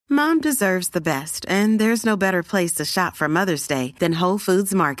Mom deserves the best, and there's no better place to shop for Mother's Day than Whole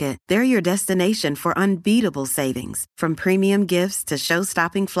Foods Market. They're your destination for unbeatable savings, from premium gifts to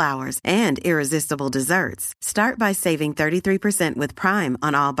show-stopping flowers and irresistible desserts. Start by saving 33% with Prime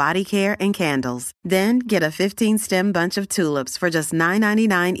on all body care and candles. Then get a 15-stem bunch of tulips for just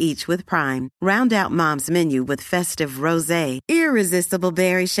 $9.99 each with Prime. Round out Mom's menu with festive rosé, irresistible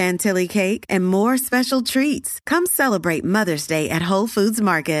berry chantilly cake, and more special treats. Come celebrate Mother's Day at Whole Foods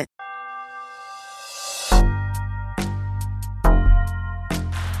Market.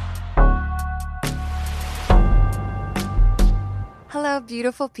 Hello,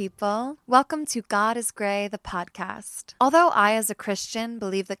 beautiful people. Welcome to God is Gray, the podcast. Although I, as a Christian,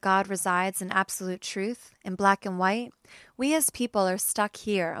 believe that God resides in absolute truth, in black and white, we as people are stuck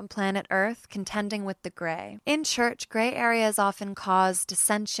here on planet Earth contending with the gray. In church, gray areas often cause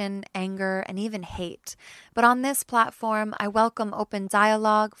dissension, anger, and even hate. But on this platform, I welcome open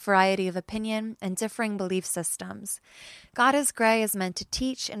dialogue, variety of opinion, and differing belief systems. God is Gray is meant to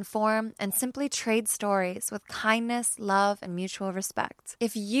teach, inform, and simply trade stories with kindness, love, and mutual respect.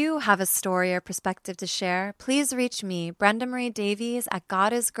 If you have a story or perspective to share, please reach me, Brenda Marie Davies, at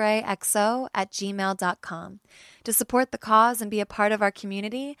godisgrayxo@gmail.com. To support the cause and be a part of our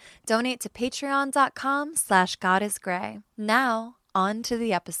community, donate to patreon.com/godisgray. Now, on to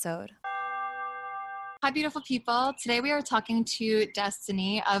the episode. Hi, beautiful people. Today we are talking to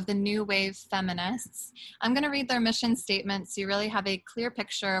Destiny of the New Wave Feminists. I'm going to read their mission statement so you really have a clear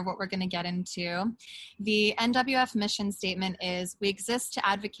picture of what we're going to get into. The NWF mission statement is, we exist to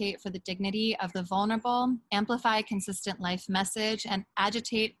advocate for the dignity of the vulnerable, amplify a consistent life message, and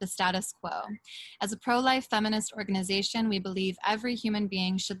agitate the status quo. As a pro-life feminist organization, we believe every human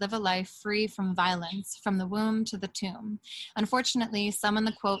being should live a life free from violence, from the womb to the tomb. Unfortunately, some in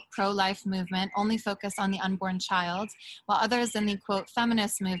the, quote, pro-life movement only focus on the unborn child, while others in the, quote,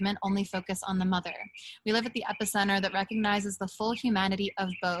 feminist movement only focus on the mother. We live at the epicenter that recognizes the full humanity of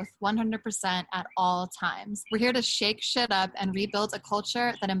both 100% at all times. We're here to shake shit up and rebuild a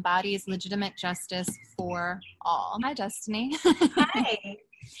culture that embodies legitimate justice for all. Hi, Destiny. Hi.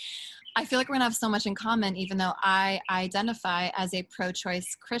 I feel like we're gonna have so much in common, even though I identify as a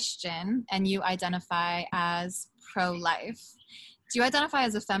pro-choice Christian and you identify as pro-life. Do you identify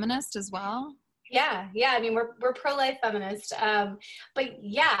as a feminist as well? Yeah. I mean, we're pro-life feminist, but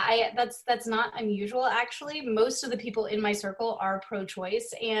yeah, that's not unusual. Actually, most of the people in my circle are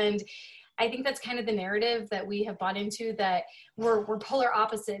pro-choice, and I think that's kind of the narrative that we have bought into, that we're polar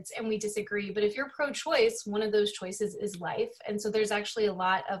opposites and we disagree. But if you're pro-choice, one of those choices is life, and so there's actually a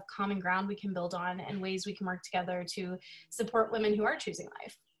lot of common ground we can build on and ways we can work together to support women who are choosing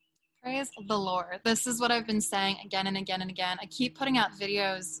life. Praise the Lord. This is what I've been saying again and again and again. I keep putting out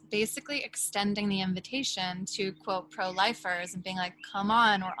videos basically extending the invitation to, quote, pro-lifers and being like, come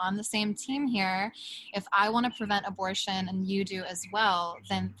on, we're on the same team here. If I want to prevent abortion and you do as well,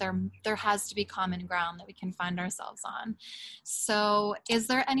 then there has to be common ground that we can find ourselves on. So is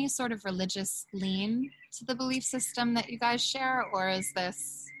there any sort of religious lean to the belief system that you guys share, or is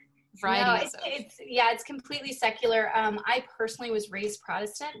this... No, it's completely secular. I personally was raised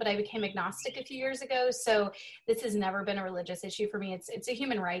Protestant, but I became agnostic a few years ago. So this has never been a religious issue for me. It's a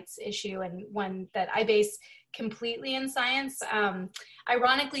human rights issue, and one that I base completely in science.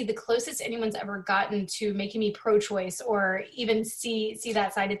 Ironically, the closest anyone's ever gotten to making me pro-choice or even see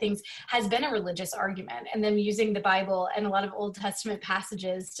that side of things has been a religious argument, and them using the Bible and a lot of Old Testament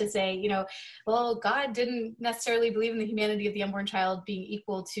passages to say, well, God didn't necessarily believe in the humanity of the unborn child being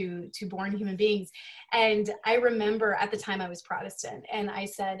equal to born human beings. And I remember at the time I was Protestant, and I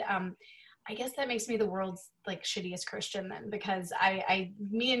said, I guess that makes me the world's like shittiest Christian then, because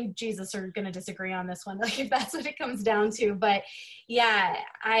me and Jesus are going to disagree on this one, like if that's what it comes down to. But yeah,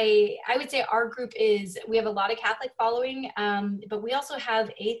 I would say our group we have a lot of Catholic following, but we also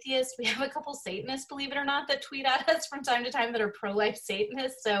have atheists. We have a couple Satanists, believe it or not, that tweet at us from time to time that are pro-life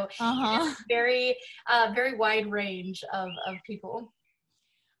Satanists. So it's very wide range of people.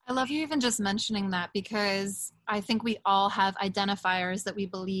 I love you even just mentioning that, because I think we all have identifiers that we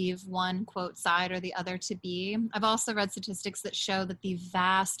believe one, quote, side or the other to be. I've also read statistics that show that the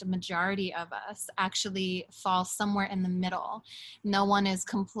vast majority of us actually fall somewhere in the middle. No one is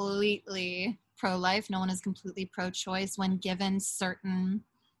completely pro-life. No one is completely pro-choice when given certain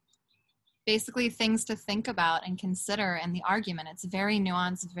basically things to think about and consider in the argument. It's very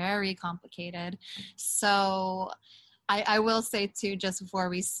nuanced, very complicated. So I will say too, just before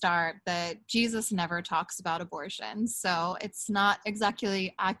we start, that Jesus never talks about abortion. So it's not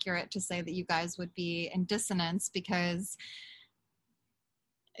exactly accurate to say that you guys would be in dissonance, because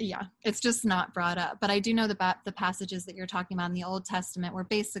Yeah, it's just not brought up. But I do know the passages that you're talking about in the Old Testament where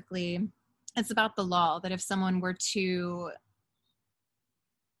basically it's about the law that if someone were to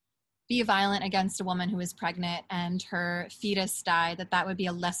be violent against a woman who is pregnant and her fetus died, that would be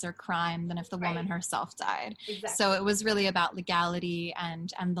a lesser crime than if the woman herself died. Exactly. So it was really about legality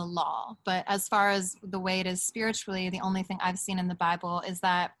and the law. But as far as the way it is spiritually, the only thing I've seen in the Bible is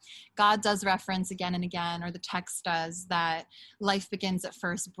that God does reference again and again, or the text does, that life begins at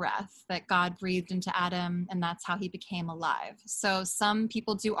first breath, that God breathed into Adam and that's how he became alive. So some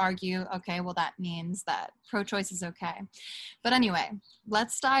people do argue, okay, well, that means that pro-choice is okay. But anyway,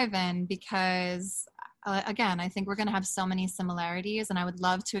 let's dive in because, again, I think we're going to have so many similarities, and I would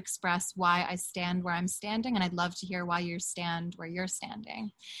love to express why I stand where I'm standing, and I'd love to hear why you stand where you're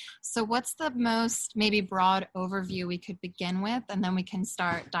standing. So what's the most maybe broad overview we could begin with, and then we can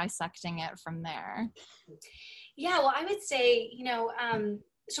start dissecting it from there? Yeah, well, I would say,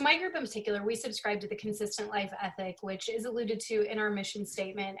 so my group in particular, we subscribe to the consistent life ethic, which is alluded to in our mission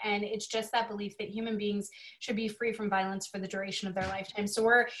statement. And it's just that belief that human beings should be free from violence for the duration of their lifetime. So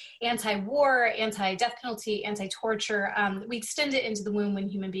we're anti-war, anti-death penalty, anti-torture. We extend it into the womb when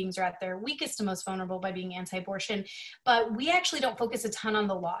human beings are at their weakest and most vulnerable by being anti-abortion. But we actually don't focus a ton on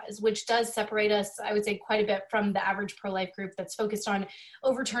the laws, which does separate us, I would say, quite a bit from the average pro-life group that's focused on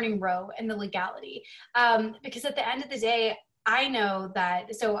overturning Roe and the legality. Because at the end of the day, I know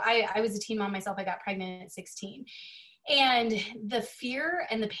that, so I was a teen mom myself. I got pregnant at 16. And the fear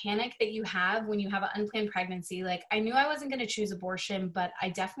and the panic that you have when you have an unplanned pregnancy, like I knew I wasn't going to choose abortion, but I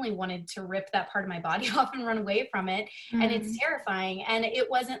definitely wanted to rip that part of my body off and run away from it. Mm-hmm. And it's terrifying. And it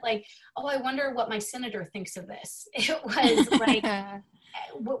wasn't like, oh, I wonder what my senator thinks of this. It was like,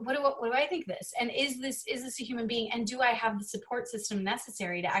 what do I think this? And is this a human being? And do I have the support system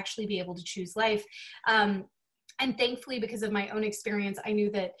necessary to actually be able to choose life? And thankfully, because of my own experience, I knew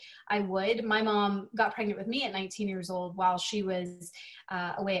that I would. My mom got pregnant with me at 19 years old while she was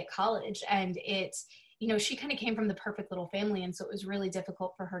away at college. And she kind of came from the perfect little family. And so it was really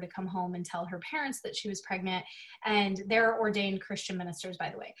difficult for her to come home and tell her parents that she was pregnant. And they're ordained Christian ministers,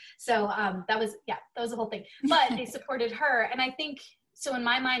 by the way. So that was the whole thing. But they supported her. And I think, so in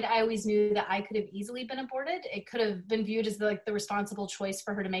my mind, I always knew that I could have easily been aborted. It could have been viewed as the responsible choice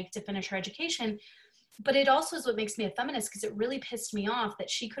for her to make to finish her education. But it also is what makes me a feminist, because it really pissed me off that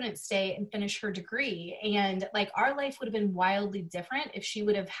she couldn't stay and finish her degree. And like our life would have been wildly different if she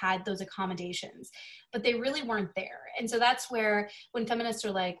would have had those accommodations, but they really weren't there. And so that's where when feminists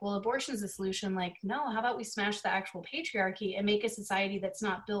are like, well, abortion is the solution, like, no, how about we smash the actual patriarchy and make a society that's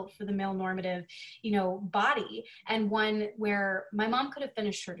not built for the male normative, body, and one where my mom could have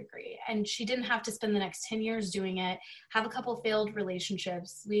finished her degree and she didn't have to spend the next 10 years doing it, have a couple failed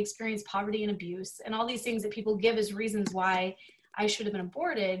relationships. We experienced poverty and abuse and all these things that people give as reasons why I should have been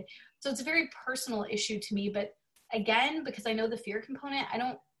aborted. So it's a very personal issue to me. But again, because I know the fear component, I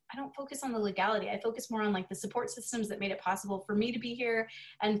don't focus on the legality. I focus more on like the support systems that made it possible for me to be here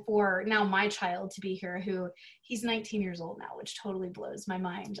and for now my child to be here, who he's 19 years old now, which totally blows my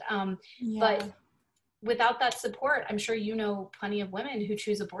mind. But without that support, I'm sure plenty of women who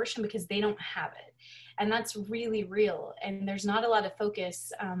choose abortion because they don't have it. And that's really real. And there's not a lot of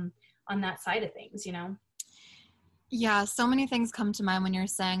focus on that side of things, Yeah, so many things come to mind when you're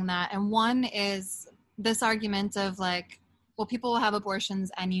saying that. And one is this argument of like, well, people will have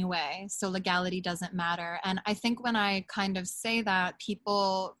abortions anyway, so legality doesn't matter. And I think when I kind of say that,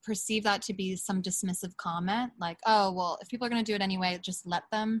 people perceive that to be some dismissive comment, like, oh, well, if people are going to do it anyway, just let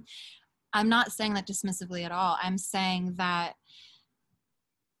them. I'm not saying that dismissively at all. I'm saying that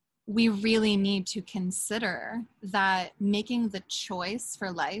we really need to consider that making the choice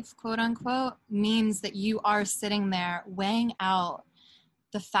for life, quote unquote, means that you are sitting there weighing out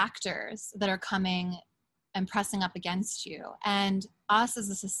the factors that are coming and pressing up against you. And us as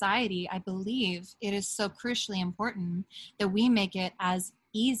a society, I believe it is so crucially important that we make it as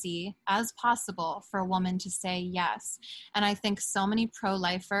easy as possible for a woman to say yes. And I think so many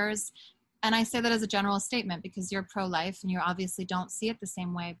pro-lifers, and I say that as a general statement because you're pro-life and you obviously don't see it the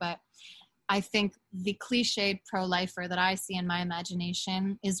same way, but I think the cliched pro-lifer that I see in my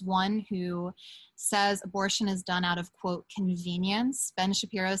imagination is one who says abortion is done out of, quote, convenience. Ben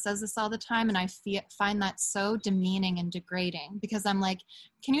Shapiro says this all the time, and I find that so demeaning and degrading because I'm like,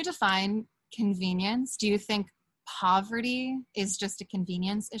 can you define convenience? Do you think poverty is just a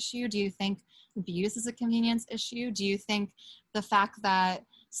convenience issue? Do you think abuse is a convenience issue? Do you think the fact that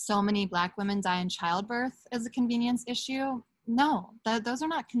so many Black women die in childbirth is a convenience issue? No, those are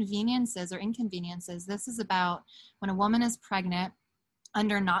not conveniences or inconveniences. This is about when a woman is pregnant,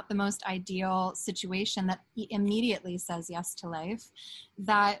 under not the most ideal situation that he immediately says yes to life,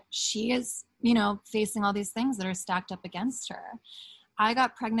 that she is, facing all these things that are stacked up against her. I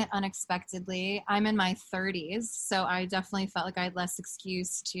got pregnant unexpectedly. I'm in my 30s, so I definitely felt like I had less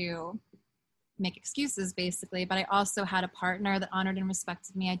excuse to make excuses, basically. But I also had a partner that honored and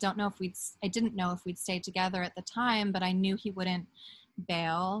respected me. I didn't know if we'd stay together at the time, but I knew he wouldn't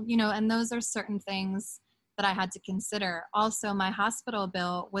bail, and those are certain things that I had to consider. Also, my hospital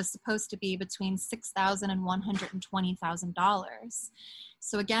bill was supposed to be between $6,000 and $120,000.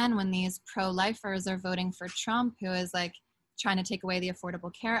 So again, when these pro-lifers are voting for Trump, who is like trying to take away the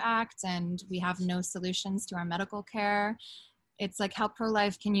Affordable Care Act, and we have no solutions to our medical care, it's like, how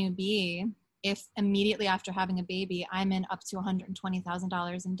pro-life can you be if immediately after having a baby, I'm in up to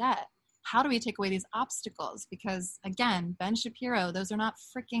 $120,000 in debt? How do we take away these obstacles? Because again, Ben Shapiro, those are not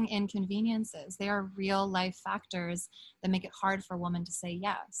freaking inconveniences. They are real life factors that make it hard for a woman to say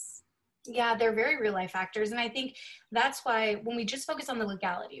yes. Yeah, they're very real life factors. And I think that's why when we just focus on the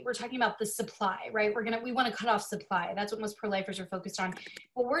legality, we're talking about the supply, right? We want to cut off supply. That's what most pro-lifers are focused on.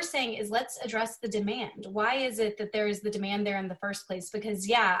 What we're saying is let's address the demand. Why is it that there is the demand there in the first place? Because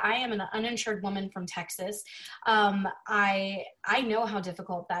I am an uninsured woman from Texas. I know how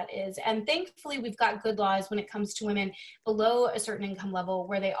difficult that is. And thankfully we've got good laws when it comes to women below a certain income level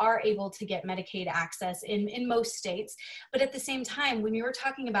where they are able to get Medicaid access in most states. But at the same time, when you were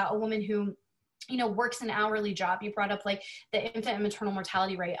talking about a woman who works an hourly job, you brought up like the infant and maternal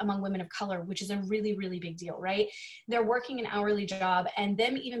mortality rate among women of color, which is a really, really big deal, right? They're working an hourly job, and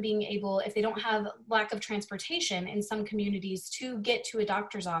them even being able, if they don't have lack of transportation in some communities to get to a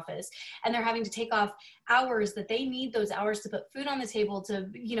doctor's office, and they're having to take off hours that they need those hours to put food on the table to,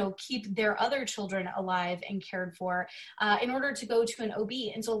 keep their other children alive and cared for in order to go to an OB.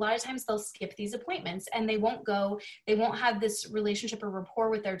 And so a lot of times they'll skip these appointments and they won't have this relationship or rapport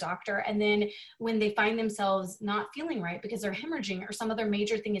with their doctor. And then when they find themselves not feeling right because they're hemorrhaging or some other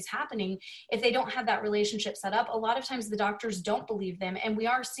major thing is happening, if they don't have that relationship set up, a lot of times the doctors don't believe them. And we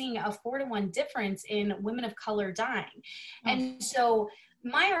are seeing a 4-to-1 difference in women of color dying. And so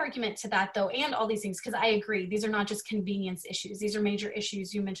my argument to that, though, and all these things, because I agree, these are not just convenience issues. These are major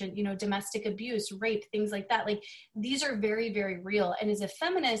issues. You mentioned, domestic abuse, rape, things like that. Like, these are very, very real. And as a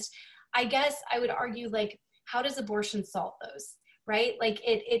feminist, I guess I would argue, like, how does abortion solve those? Right? Like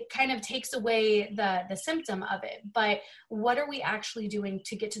it kind of takes away the symptom of it, but what are we actually doing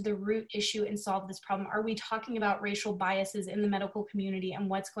to get to the root issue and solve this problem? Are we talking about racial biases in the medical community and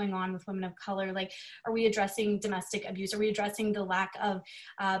what's going on with women of color? Like, are we addressing domestic abuse? Are we addressing the lack of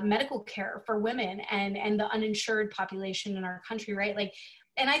medical care for women and the uninsured population in our country, right? Like,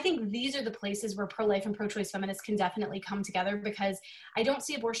 and I think these are the places where pro-life and pro-choice feminists can definitely come together, because I don't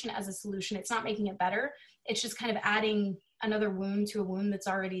see abortion as a solution. It's not making it better. It's just kind of adding another wound to a wound that's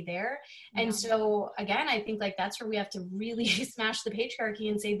already there. Yeah. And so again, I think like that's where we have to really smash the patriarchy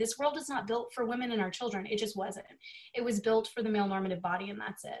and say, this world is not built for women and our children. It just wasn't. It was built for the male normative body, and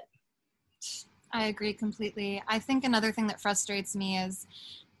that's it. I agree completely. I think another thing that frustrates me is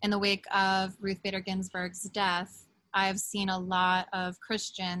in the wake of Ruth Bader Ginsburg's death, I've seen a lot of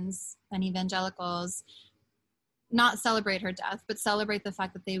Christians and evangelicals not celebrate her death, but celebrate the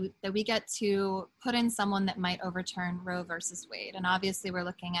fact that we get to put in someone that might overturn Roe versus Wade. And obviously we're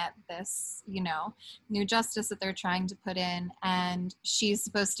looking at this, new justice that they're trying to put in, and she's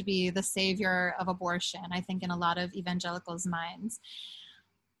supposed to be the savior of abortion, I think, in a lot of evangelicals' minds.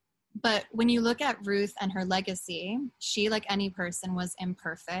 But when you look at Ruth and her legacy, she, like any person, was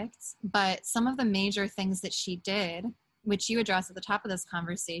imperfect, but some of the major things that she did, which you addressed at the top of this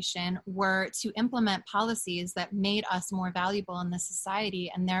conversation, were to implement policies that made us more valuable in this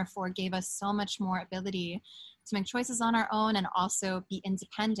society and therefore gave us so much more ability to make choices on our own and also be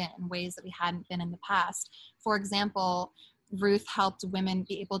independent in ways that we hadn't been in the past. For example, Ruth helped women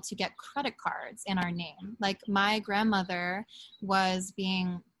be able to get credit cards in our name. Like, my grandmother was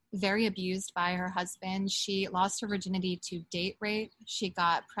being very abused by her husband. She lost her virginity to date rape. She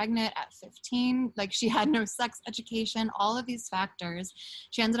got pregnant at 15. Like, she had no sex education, all of these factors.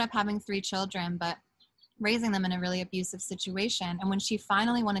 She ended up having 3 children, but raising them in a really abusive situation. And when she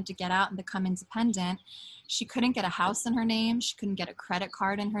finally wanted to get out and become independent, she couldn't get a house in her name. She couldn't get a credit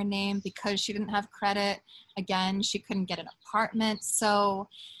card in her name because she didn't have credit. Again, she couldn't get an apartment. So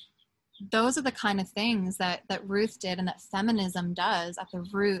those are the kind of things that Ruth did and that feminism does at the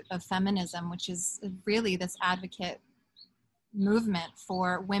root of feminism, which is really this advocate movement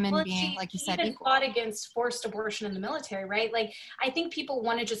for women being, like you said, even equal. fought against forced abortion in the military, right? Like, I think people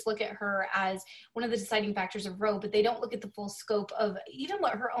want to just look at her as one of the deciding factors of Roe, but they don't look at the full scope of even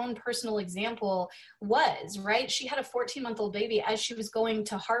what her own personal example was, right? She had a 14-month-old baby as she was going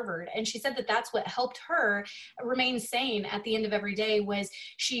to Harvard, and she said that that's what helped her remain sane at the end of every day. Was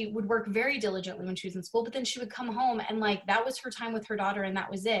she would work very diligently when she was in school, but then she would come home and like that was her time with her daughter, and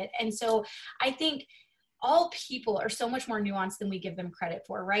that was it. And so I think all people are so much more nuanced than we give them credit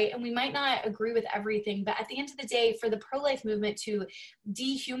for, right? And we might not agree with everything, but at the end of the day, for the pro-life movement to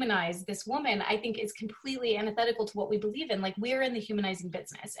dehumanize this woman, I think is completely antithetical to what we believe in. Like, we're in the humanizing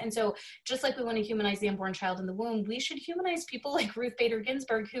business. And so just like we want to humanize the unborn child in the womb, we should humanize people like Ruth Bader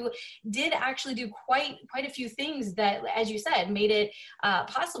Ginsburg, who did actually do quite a few things that, as you said, made it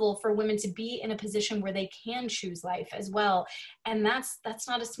possible for women to be in a position where they can choose life as well. And that's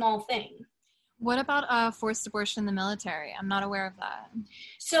not a small thing. What about forced abortion in the military? I'm not aware of that.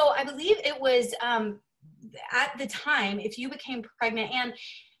 So I believe it was at the time, if you became pregnant, and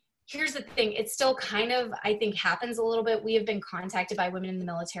here's the thing, it still kind of, I think, happens a little bit. We have been contacted by women in the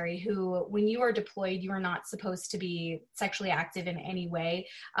military who, when you are deployed, you are not supposed to be sexually active in any way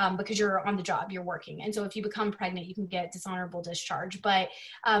because you're on the job, you're working. And so if you become pregnant, you can get dishonorable discharge. But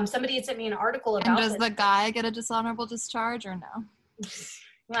somebody had sent me an article about And does the guy get a dishonorable discharge or no?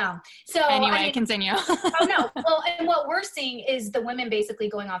 Wow. So anyway, continue. Oh no. Well, and what we're seeing is the women basically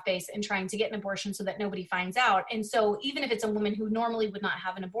going off base and trying to get an abortion so that nobody finds out. And so even if it's a woman who normally would not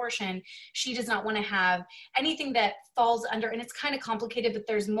have an abortion, she does not want to have anything that falls under, and it's kind of complicated, but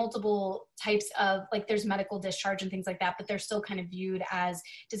there's multiple types of, like, there's medical discharge and things like that, but they're still kind of viewed as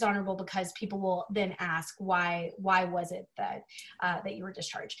dishonorable because people will then ask why was it that you were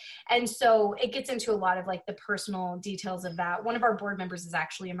discharged. And so it gets into a lot of like the personal details of that. One of our board members is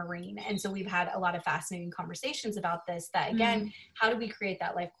actually a Marine, and so we've had a lot of fascinating conversations about this, that again, how do we create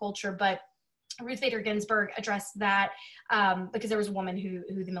that life culture? But Ruth Bader Ginsburg addressed that because there was a woman who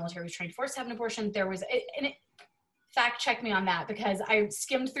the military was trying to force to have an abortion. There was fact check me on that, because I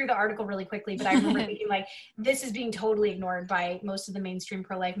skimmed through the article really quickly, but I remember thinking like, this is being totally ignored by most of the mainstream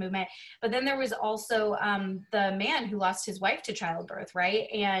pro-life movement. But then there was also the man who lost his wife to childbirth, right?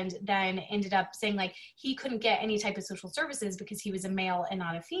 And then ended up saying like he couldn't get any type of social services because he was a male and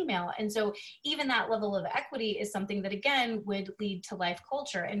not a female. And so even that level of equity is something that, again, would lead to life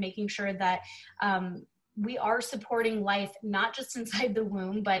culture and making sure that we are supporting life, not just inside the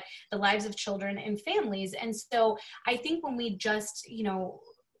womb, but the lives of children and families. And so I think when we just,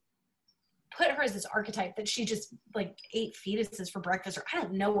 put her as this archetype that she just like ate fetuses for breakfast, or I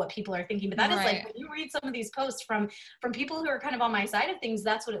don't know what people are thinking, but that is like, when you read some of these posts from people who are kind of on my side of things,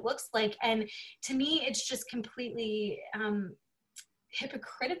 that's what it looks like. And to me, it's just completely,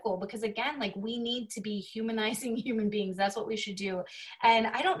 hypocritical, because again, like, we need to be humanizing human beings. That's what we should do. And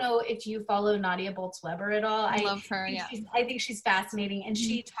I don't know if you follow Nadia Bolz-Weber at all. I love her. Yeah. I think she's fascinating. And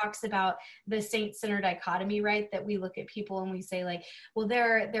she talks about the saint-sinner dichotomy, right? That we look at people and we say like, well,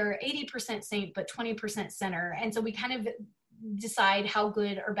 they're 80% saint, but 20% sinner. And so we kind of decide how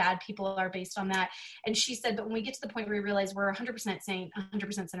good or bad people are based on that. And she said, but when we get to the point where we realize we're 100% saint,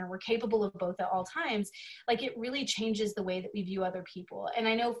 100% sinner, we're capable of both at all times, like, it really changes the way that we view other people. And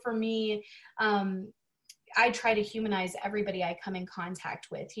I know for me, I try to humanize everybody I come in contact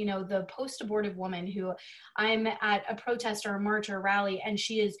with. The post-abortive woman who I'm at a protest or a march or a rally, and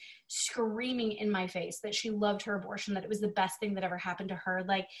she is screaming in my face that she loved her abortion, that it was the best thing that ever happened to her.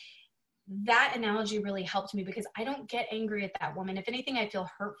 Like, that analogy really helped me, because I don't get angry at that woman. If anything, I feel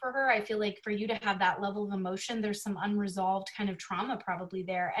hurt for her. I feel like for you to have that level of emotion, there's some unresolved kind of trauma probably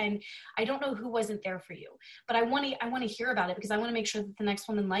there. And I don't know who wasn't there for you, but I want to hear about it, because I want to make sure that the next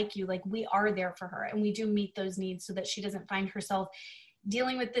woman like you, like, we are there for her and we do meet those needs so that she doesn't find herself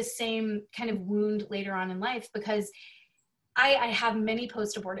dealing with this same kind of wound later on in life. Because I have many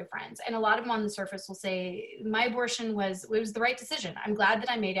post-abortive friends, and a lot of them on the surface will say, my abortion was the right decision. I'm glad that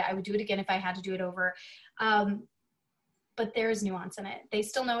I made it. I would do it again if I had to do it over. But there's nuance in it. They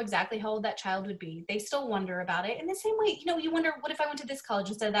still know exactly how old that child would be. They still wonder about it. In the same way, you wonder, what if I went to this college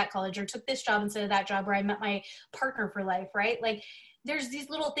instead of that college, or took this job instead of that job, where I met my partner for life, right? Like, there's these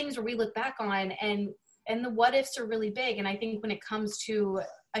little things where we look back on, and the what ifs are really big. And I think when it comes to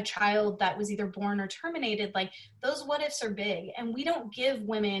a child that was either born or terminated, like, those what ifs are big. And we don't give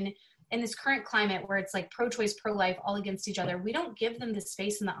women, in this current climate where it's like pro-choice, pro-life, all against each other, we don't give them the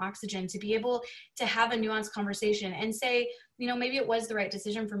space and the oxygen to be able to have a nuanced conversation and say, maybe it was the right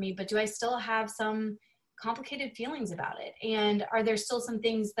decision for me, but do I still have some complicated feelings about it? And are there still some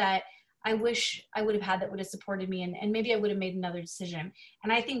things that I wish I would have had that would have supported me, and maybe I would have made another decision?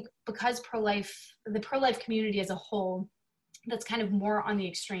 And I think because the pro-life community as a whole that's kind of more on the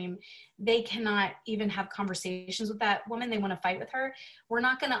extreme, they cannot even have conversations with that woman. They want to fight with her. We're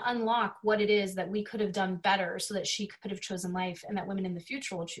not going to unlock what it is that we could have done better so that she could have chosen life, and that women in the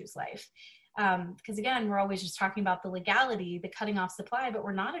future will choose life. Because again, we're always just talking about the legality, the cutting off supply, but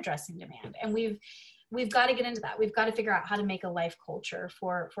we're not addressing demand. And we've got to get into that. We've got to figure out how to make a life culture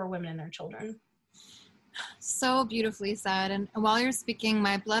for women and their children. So beautifully said. And while you're speaking,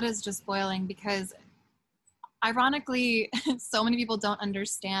 my blood is just boiling, because ironically, so many people don't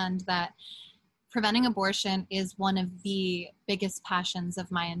understand that preventing abortion is one of the biggest passions of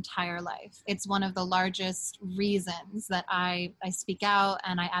my entire life. It's one of the largest reasons that I speak out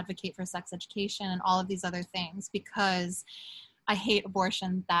and I advocate for sex education and all of these other things, because I hate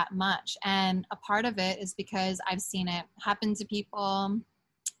abortion that much. And a part of it is because I've seen it happen to people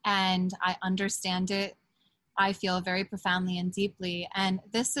and I understand it. I feel very profoundly and deeply. And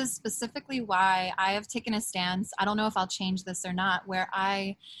this is specifically why I have taken a stance. I don't know if I'll change this or not, where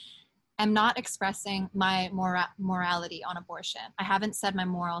I am not expressing my morality on abortion. I haven't said my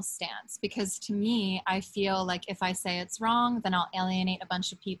moral stance, because to me, I feel like if I say it's wrong, then I'll alienate a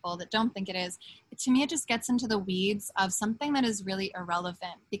bunch of people that don't think it is. To me, it just gets into the weeds of something that is really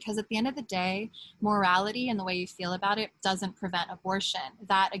irrelevant, because at the end of the day, morality and the way you feel about it doesn't prevent abortion.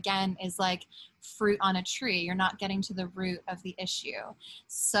 That, again, is like fruit on a tree. You're not getting to the root of the issue.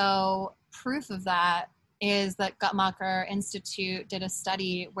 So proof of that is that Guttmacher Institute did a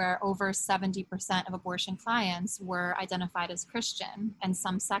study where over 70% of abortion clients were identified as Christian, and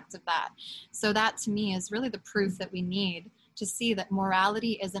some sect of that. So that, to me, is really the proof that we need to see that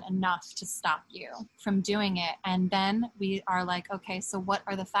morality isn't enough to stop you from doing it. And then we are like, okay, so what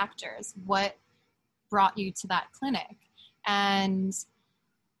are the factors? What brought you to that clinic? And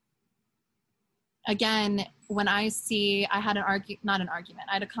again, when I had I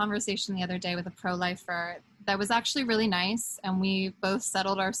had a conversation the other day with a pro-lifer that was actually really nice, and we both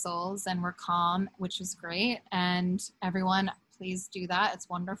settled our souls and were calm, which was great. And everyone, please do that. It's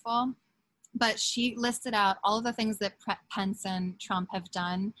wonderful. But she listed out all of the things that Pence and Trump have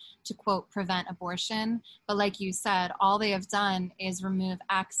done to, quote, prevent abortion. But like you said, all they have done is remove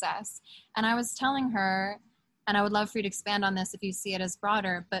access. And I was telling her, and I would love for you to expand on this if you see it as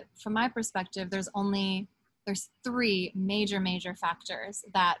broader, but from my perspective, there's three major factors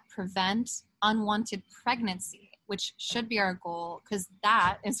that prevent unwanted pregnancy, which should be our goal, because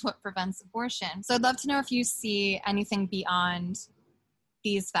that is what prevents abortion. So I'd love to know if you see anything beyond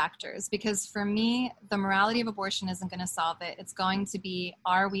these factors, because for me, the morality of abortion isn't going to solve it. It's going to be,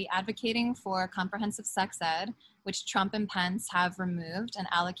 are we advocating for comprehensive sex ed, which Trump and Pence have removed and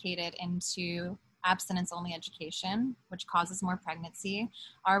allocated into abstinence-only education, which causes more pregnancy?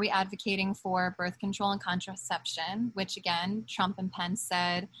 Are we advocating for birth control and contraception, which again, Trump and Pence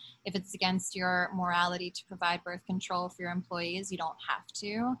said, if it's against your morality to provide birth control for your employees, you don't have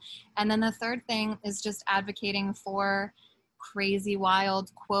to. And then the third thing is just advocating for crazy,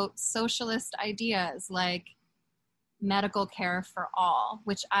 wild, quote, socialist ideas like medical care for all,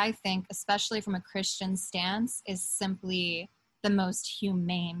 which I think, especially from a Christian stance, is simply the most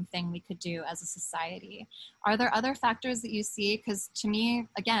humane thing we could do as a society. Are there other factors that you see? Because to me,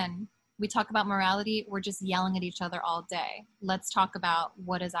 again, we talk about morality, we're just yelling at each other all day. Let's talk about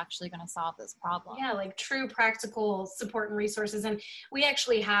what is actually going to solve this problem. Yeah, like true practical support and resources. And we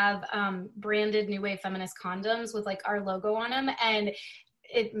actually have branded New Wave Feminist condoms with like our logo on them. And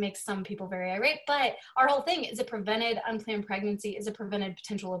it makes some people very irate, but our whole thing is a prevented unplanned pregnancy, is a prevented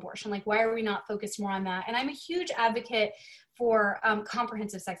potential abortion. Like, why are we not focused more on that? And I'm a huge advocate for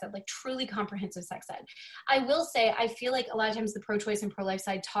comprehensive sex ed, like truly comprehensive sex ed. I will say, I feel like a lot of times the pro-choice and pro-life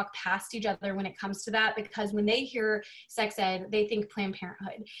side talk past each other when it comes to that, because when they hear sex ed, they think Planned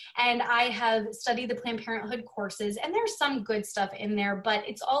Parenthood. And I have studied the Planned Parenthood courses, and there's some good stuff in there, but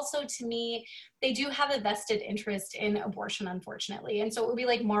it's also, to me, they do have a vested interest in abortion, unfortunately. And so it would be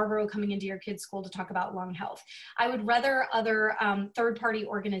like Marlboro coming into your kid's school to talk about lung health. I would rather other third-party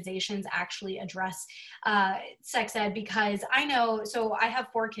organizations actually address sex ed, because I know, so I have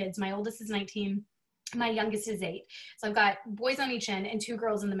 4 kids. My oldest is 19. My youngest is 8. So I've got boys on each end and 2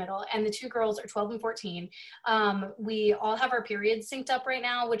 girls in the middle. And the 2 girls are 12 and 14. We all have our periods synced up right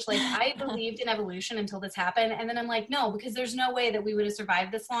now, which, like, I believed in evolution until this happened. And then I'm like, no, because there's no way that we would have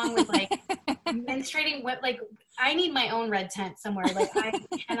survived this long with, like, menstruating. Like, I need my own red tent somewhere. Like, I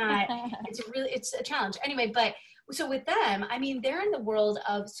cannot, it's a challenge. Anyway, but so with them, I mean, they're in the world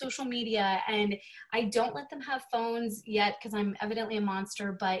of social media, and I don't let them have phones yet because I'm evidently a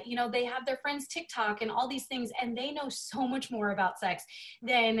monster, but, you know, they have their friends' TikTok and all these things, and they know so much more about sex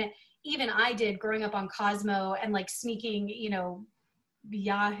than even I did growing up on Cosmo and, like, sneaking, you know,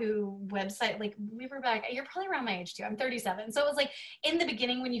 Yahoo website. Like we were back, you're probably around my age too. I'm 37. So it was like in the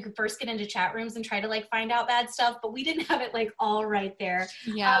beginning when you could first get into chat rooms and try to like find out bad stuff, but we didn't have it like all right there.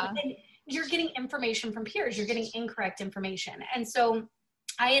 Yeah. And you're getting information from peers. You're getting incorrect information. And so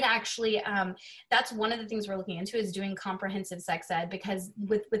I had actually, that's one of the things we're looking into is doing comprehensive sex ed, because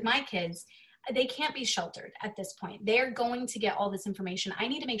with my kids, they can't be sheltered at this point. They're going to get all this information. I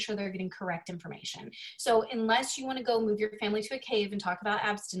need to make sure they're getting correct information. So unless you want to go move your family to a cave and talk about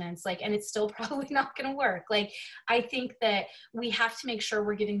abstinence, like, and it's still probably not going to work. Like, I think that we have to make sure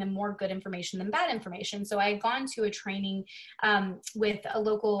we're giving them more good information than bad information. So I had gone to a training with a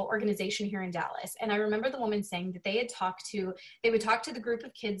local organization here in Dallas. And I remember the woman saying that they would talk to the group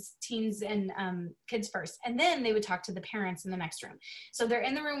of kids, teens and kids first, and then they would talk to the parents in the next room. So they're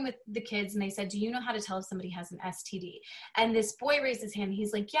in the room with the kids and they said, do you know how to tell if somebody has an STD? And this boy raised his hand.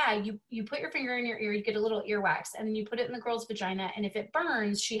 He's like, yeah, you put your finger in your ear, you get a little earwax, and then you put it in the girl's vagina. And if it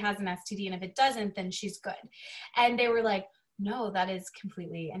burns, she has an STD. And if it doesn't, then she's good. And they were like, no, that is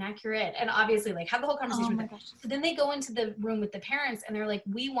completely inaccurate. And obviously like have the whole conversation with them. So then they go into the room with the parents and they're like,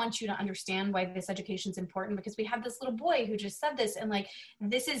 we want you to understand why this education is important, because we have this little boy who just said this. And like,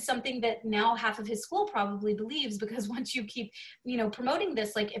 this is something that now half of his school probably believes, because once you keep, promoting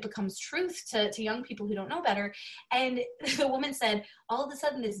this, like it becomes truth to young people who don't know better. And the woman said, all of a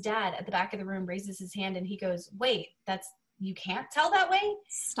sudden this dad at the back of the room raises his hand and he goes, wait, you can't tell that way?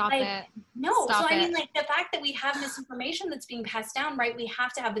 Stop it. No. Stop so I it. mean, like the fact that we have misinformation that's being passed down, right? We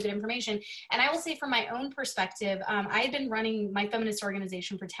have to have the good information. And I will say from my own perspective, I had been running my feminist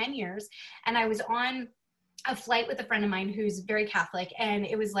organization for 10 years, and I was on a flight with a friend of mine who's very Catholic, and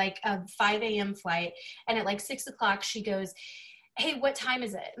it was like a 5 a.m. flight. And at like 6 o'clock, she goes, hey, what time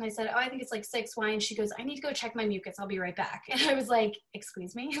is it? And I said, oh, I think it's like 6. Why? And she goes, I need to go check my mucus. I'll be right back. And I was like,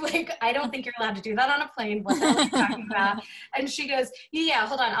 excuse me? Like, I don't think you're allowed to do that on a plane. What the hell are you talking about? And she goes, yeah,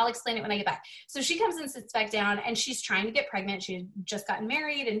 hold on. I'll explain it when I get back. So she comes and sits back down, and she's trying to get pregnant. She had just gotten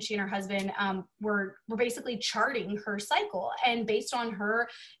married, and she and her husband were basically charting her cycle. And based on her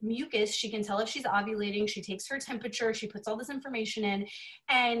mucus, she can tell if she's ovulating. She takes her temperature. She puts all this information in.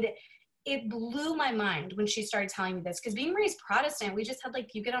 And it blew my mind when she started telling me this, because being raised Protestant, we just had like,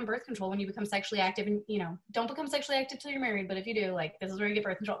 you get on birth control when you become sexually active, and don't become sexually active till you're married, but if you do, like, this is where you get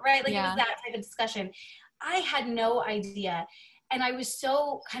birth control, right? Like, It was that type of discussion. I had no idea. And I was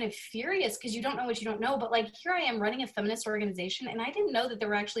so kind of furious, because you don't know what you don't know. But like, here I am running a feminist organization, and I didn't know that there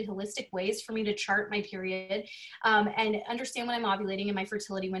were actually holistic ways for me to chart my period and understand when I'm ovulating in my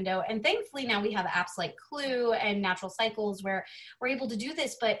fertility window. And thankfully now we have apps like Clue and Natural Cycles where we're able to do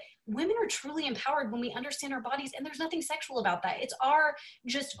this. But women are truly empowered when we understand our bodies, and there's nothing sexual about that. It's our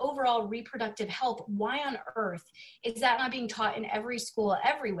just overall reproductive health. Why on earth is that not being taught in every school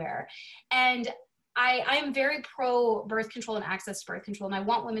everywhere? And I'm very pro birth control and access to birth control, and I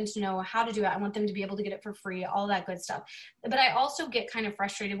want women to know how to do it. I want them to be able to get it for free, all that good stuff. But I also get kind of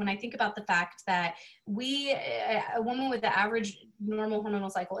frustrated when I think about the fact that a woman with the average normal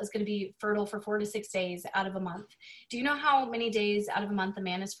hormonal cycle is going to be fertile for 4 to 6 days out of a month. Do you know how many days out of a month a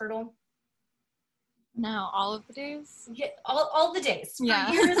man is fertile? No, all of the days? Yeah, all the days. For yeah.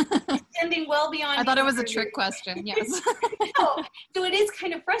 years, extending well beyond. I thought it was a trick question. Yes. No. So it is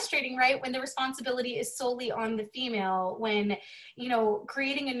kind of frustrating, right? When the responsibility is solely on the female, when,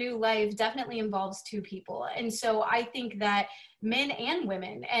 creating a new life definitely involves two people. And so I think that men and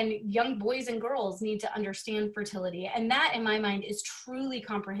women and young boys and girls need to understand fertility. And that, in my mind, is truly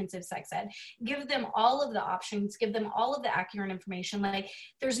comprehensive sex ed. Give them all of the options, give them all of the accurate information. Like,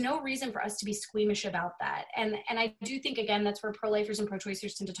 there's no reason for us to be squeamish about that. And I do think, again, that's where pro-lifers and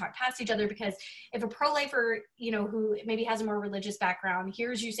pro-choicers tend to talk past each other, because if a pro-lifer, who maybe has a more religious background,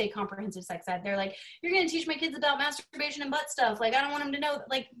 hears you say comprehensive sex ed, they're like, you're going to teach my kids about masturbation and butt stuff. Like, I don't want them to know.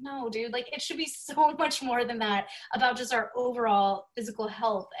 Like, no, dude, like, it should be so much more than that, about just our overall physical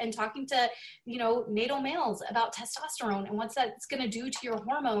health, and talking to, natal males about testosterone and what that's going to do to your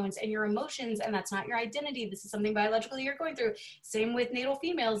hormones and your emotions. And that's not your identity. This is something biologically you're going through. Same with natal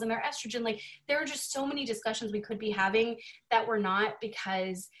females and their estrogen. Like, there are just so many discussions we could be having that we're not,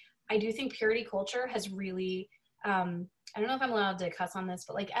 because I do think purity culture has really, I don't know if I'm allowed to cuss on this,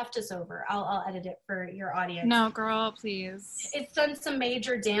 but like, effed us over. I'll edit it for your audience. No, girl, please. It's done some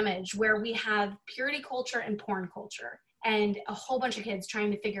major damage where we have purity culture and porn culture, and a whole bunch of kids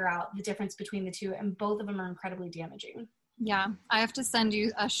trying to figure out the difference between the two, and both of them are incredibly damaging. Yeah, I have to send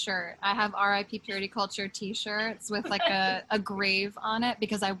you a shirt. I have RIP Purity Culture t-shirts with like a grave on it,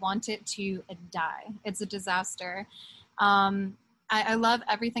 because I want it to die. It's a disaster. I love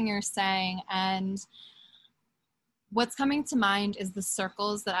everything you're saying, and What's coming to mind is the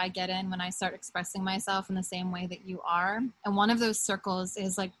circles that I get in when I start expressing myself in the same way that you are. And one of those circles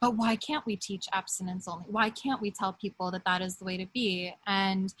is like, but why can't we teach abstinence only? Why can't we tell people that that is the way to be?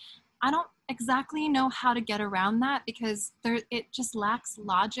 And I don't exactly know how to get around that because it just lacks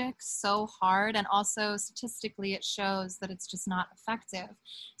logic so hard. And also statistically, it shows that it's just not effective.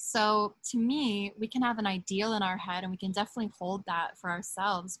 So to me, we can have an ideal in our head and we can definitely hold that for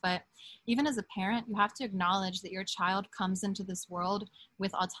ourselves. But even as a parent, you have to acknowledge that your child comes into this world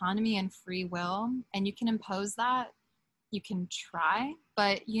with autonomy and free will, and you can impose that. You can try,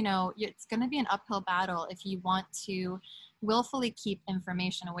 but it's going to be an uphill battle if you want to willfully keep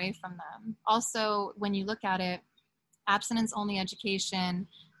information away from them. Also, when you look at it, abstinence-only education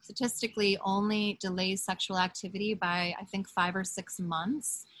statistically only delays sexual activity by, I think, 5 or 6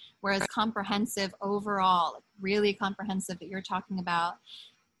 months, whereas comprehensive overall, really comprehensive that you're talking about,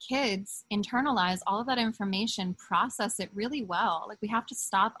 kids internalize all of that information, process it really well. Like, we have to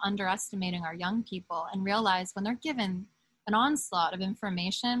stop underestimating our young people and realize when they're given an onslaught of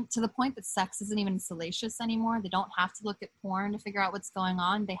information to the point that sex isn't even salacious anymore. They don't have to look at porn to figure out what's going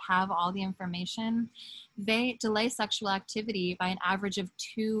on. They have all the information. They delay sexual activity by an average of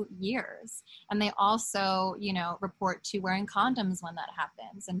 2 years. And they also, report to wearing condoms when that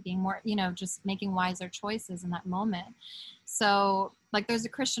happens and being more, just making wiser choices in that moment. So like there's a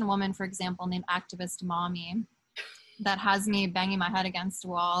Christian woman, for example, named Activist Mommy that has me banging my head against a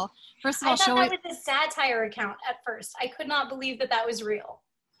wall. First of all, I thought that was a satire account at first. I could not believe that was real.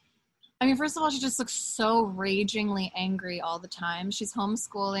 I mean, first of all, she just looks so ragingly angry all the time. She's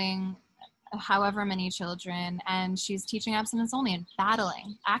homeschooling however many children, and she's teaching abstinence only and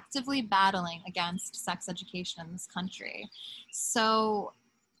actively battling against sex education in this country. So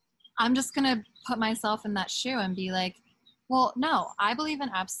I'm just going to put myself in that shoe and be like, well, no, I believe in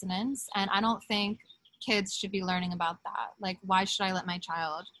abstinence, and I don't think kids should be learning about that. Like, why should I let my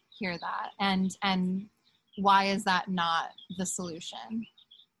child hear that? And why is that not the solution?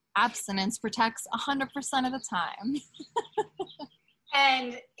 Abstinence protects 100% of the time.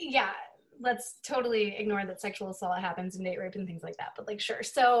 And yeah, let's totally ignore that sexual assault happens and date rape and things like that. But like, sure.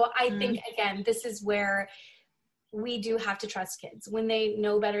 So I think, again, this is where we do have to trust kids. When they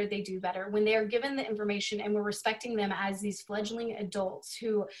know better, they do better. When they are given the information and we're respecting them as these fledgling adults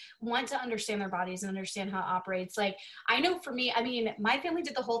who want to understand their bodies and understand how it operates. Like, I know for me, I mean, my family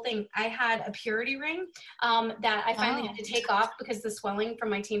did the whole thing. I had a purity ring that I finally had to take off because the swelling from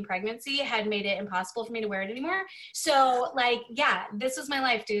my teen pregnancy had made it impossible for me to wear it anymore. So like, yeah, this was my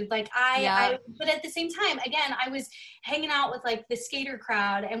life, dude. Like but at the same time, again, I was hanging out with like the skater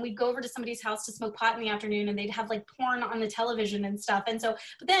crowd, and we'd go over to somebody's house to smoke pot in the afternoon, and they'd have like porn on the television and stuff. And so,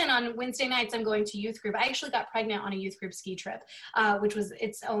 but then on Wednesday nights, I'm going to youth group. I actually got pregnant on a youth group ski trip, which was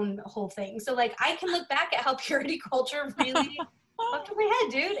its own whole thing. So like, I can look back at how purity culture really fucked with my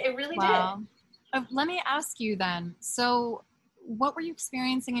head, dude. It really did. Let me ask you then. So what were you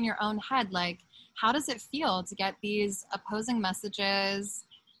experiencing in your own head? Like, how does it feel to get these opposing messages?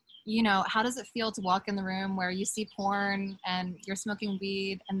 How does it feel to walk in the room where you see porn and you're smoking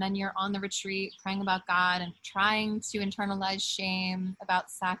weed, and then you're on the retreat praying about God and trying to internalize shame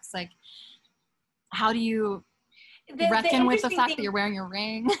about sex? Like, how do you reckon with the fact that you're wearing a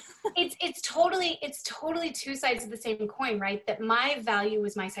ring? It's totally two sides of the same coin, right? That my value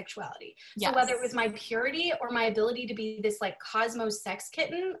was my sexuality. So yes. Whether it was my purity or my ability to be this like cosmos sex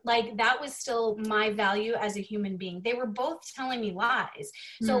kitten, like that was still my value as a human being. They were both telling me lies.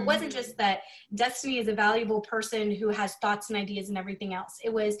 So it wasn't just that Destiny is a valuable person who has thoughts and ideas and everything else.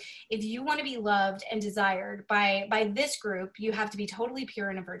 It was, if you want to be loved and desired by this group, you have to be totally pure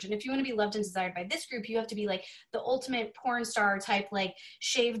and a virgin. If you want to be loved and desired by this group, you have to be like the ultimate porn star type, like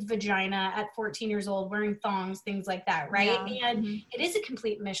shaved vagina at 14 years old, wearing thongs, things like that, right? Yeah. And it is a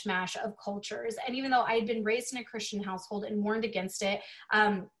complete mishmash of cultures. And even though I had been raised in a Christian household and warned against it,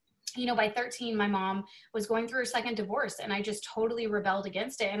 by 13, my mom was going through her second divorce, and I just totally rebelled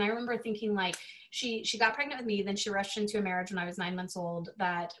against it. And I remember thinking, like, she got pregnant with me, then she rushed into a marriage when I was 9 months old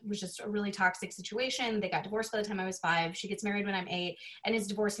that was just a really toxic situation. They got divorced by the time I was 5. She gets married when I'm 8 and is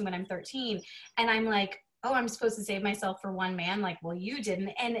divorcing when I'm 13. And I'm like, oh, I'm supposed to save myself for one man. Like, well, you didn't.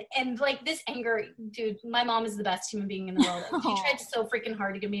 And like this anger, dude, my mom is the best human being in the world. She tried so freaking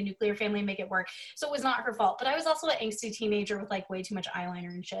hard to give me a nuclear family and make it work. So it was not her fault. But I was also an angsty teenager with like way too much eyeliner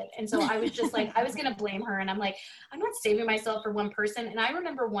and shit. And so I was just like, I was going to blame her. And I'm like, I'm not saving myself for one person. And I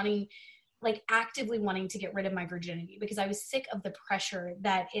remember actively wanting to get rid of my virginity because I was sick of the pressure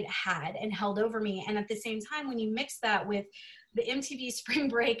that it had and held over me. And at the same time, when you mix that with the MTV Spring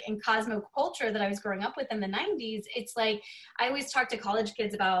Break and Cosmo culture that I was growing up with in the 90s, it's like, I always talk to college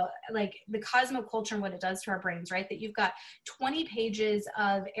kids about like the Cosmo culture and what it does to our brains, right? That you've got 20 pages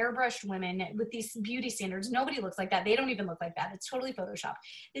of airbrushed women with these beauty standards. Nobody looks like that. They don't even look like that. It's totally Photoshopped.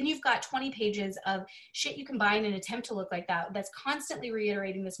 Then you've got 20 pages of shit you combine and attempt to look like that. That's constantly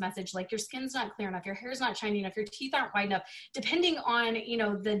reiterating this message, like your skin's not clear enough, your hair's not shiny enough, your teeth aren't wide enough. Depending on, you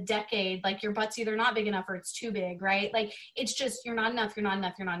know, the decade, like your butt's either not big enough or it's too big, right? Like it's just, you're not enough, you're not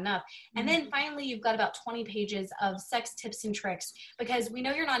enough, you're not enough. And then finally, you've got about 20 pages of sex tips and tricks, because we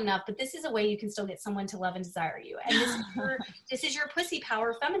know you're not enough, but this is a way you can still get someone to love and desire you. And this is your pussy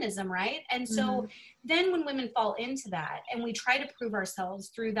power feminism, right? And so then when women fall into that and we try to prove ourselves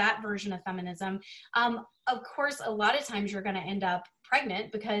through that version of feminism, of course, a lot of times you're going to end up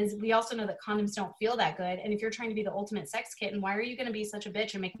pregnant, because we also know that condoms don't feel that good. And if you're trying to be the ultimate sex kitten, why are you going to be such a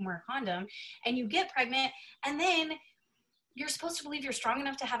bitch and make them wear a condom? And you get pregnant, and then you're supposed to believe you're strong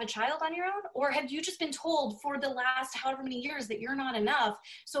enough to have a child on your own? Or have you just been told for the last however many years that you're not enough?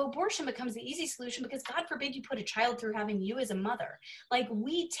 So abortion becomes the easy solution, because God forbid you put a child through having you as a mother. Like,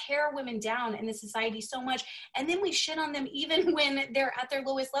 we tear women down in this society so much, and then we shit on them even when they're at their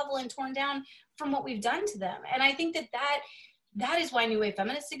lowest level and torn down from what we've done to them. And I think that is why New Wave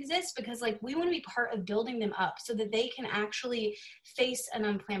Feminists exists, because like we want to be part of building them up so that they can actually face an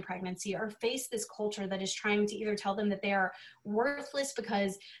unplanned pregnancy, or face this culture that is trying to either tell them that they are worthless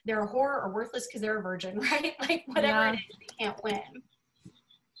because they're a whore, or worthless because they're a virgin, right? Like whatever it is, they can't win.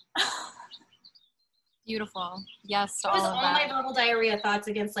 Beautiful. Yes. It was all my verbal diarrhea thoughts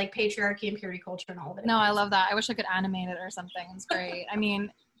against like patriarchy and purity culture and all of it. No, I love that. I wish I could animate it or something. It's great. I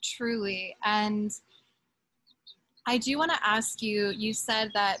mean, truly. And I do want to ask you, you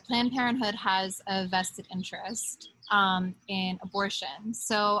said that Planned Parenthood has a vested interest in abortion.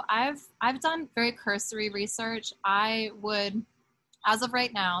 So I've done very cursory research. I would, as of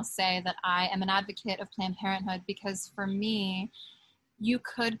right now, say that I am an advocate of Planned Parenthood, because for me, you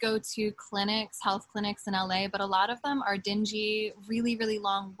could go to clinics, health clinics in LA, but a lot of them are dingy, really, really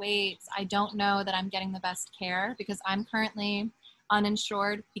long waits. I don't know that I'm getting the best care, because I'm currently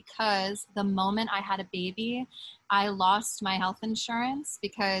uninsured, because the moment I had a baby, I lost my health insurance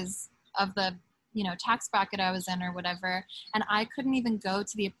because of the, you know, tax bracket I was in or whatever. And I couldn't even go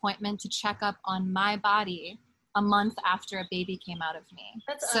to the appointment to check up on my body a month after a baby came out of me.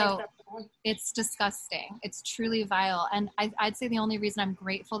 That's so unacceptable. It's disgusting. It's truly vile. And I'd say the only reason I'm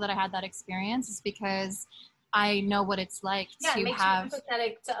grateful that I had that experience is because I know what it's like to have. Yeah, it makes you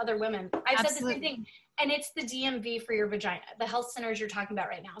empathetic to other women. I've Absolutely. said the same thing. And it's the DMV for your vagina, the health centers you're talking about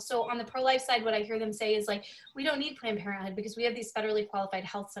right now. So on the pro-life side, what I hear them say is like, we don't need Planned Parenthood because we have these federally qualified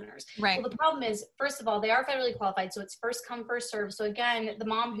health centers. Right. Well, the problem is, first of all, they are federally qualified. So it's first come, first serve. So again, the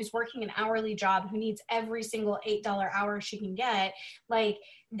mom who's working an hourly job, who needs every single $8 hour she can get, like,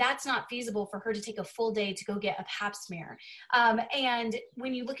 that's not feasible for her to take a full day to go get a pap smear. And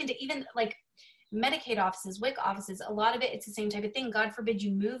when you look into even like Medicaid offices, WIC offices, a lot of it, it's the same type of thing. God forbid you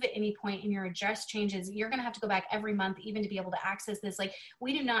move at any point and your address changes. You're going to have to go back every month even to be able to access this. Like,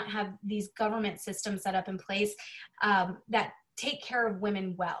 we do not have these government systems set up in place that take care of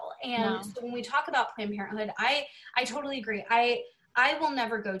women well. And so when we talk about Planned Parenthood, I totally agree. I will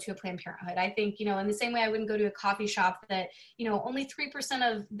never go to a Planned Parenthood. I think, you know, in the same way I wouldn't go to a coffee shop that, you know, only 3%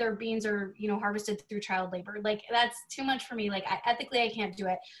 of their beans are, you know, harvested through child labor. Like, that's too much for me. Like, ethically, I can't do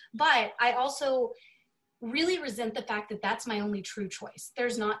it. But I also really resent the fact that that's my only true choice.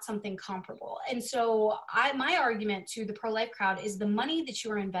 There's not something comparable. And so my argument to the pro-life crowd is the money that you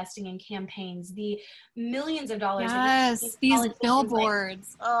are investing in campaigns, the millions of dollars. Yes, these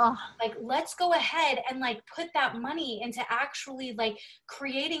billboards. Like, let's go ahead and like put that money into actually like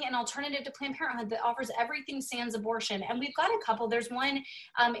creating an alternative to Planned Parenthood that offers everything sans abortion. And we've got a couple. There's one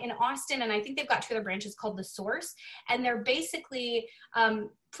in Austin, and I think they've got 2 other branches called The Source. And they're basically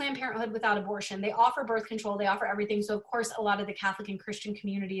Planned Parenthood without abortion. They offer birth control. They offer everything. So of course, a lot of the Catholic and Christian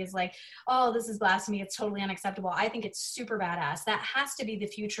community is like, oh, this is blasphemy. It's totally unacceptable. I think it's super badass. That has to be the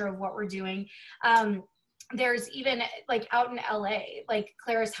future of what we're doing. There's even like out in LA, like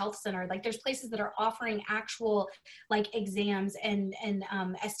Claris Health Center, like there's places that are offering actual like exams and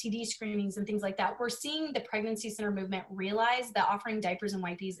STD screenings and things like that. We're seeing the pregnancy center movement realize that offering diapers and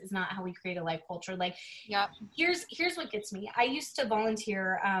wipes is not how we create a life culture. Like, here's what gets me. I used to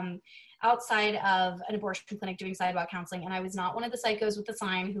volunteer outside of an abortion clinic doing sidewalk counseling, and I was not one of the psychos with the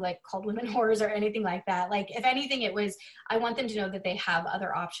sign who like called women whores or anything like that. Like, if anything, it was, I want them to know that they have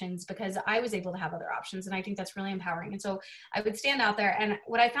other options, because I was able to have other options, and I think that's really empowering. And so I would stand out there, and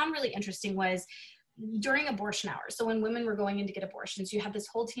what I found really interesting was during abortion hours. So when women were going in to get abortions, you had this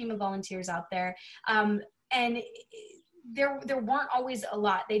whole team of volunteers out there, and there weren't always a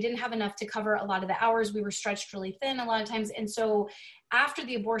lot. They didn't have enough to cover a lot of the hours. We were stretched really thin a lot of times. And so after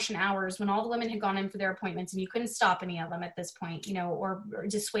the abortion hours, when all the women had gone in for their appointments and you couldn't stop any of them at this point, you know, or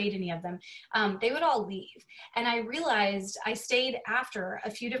dissuade any of them, they would all leave. And I realized I stayed after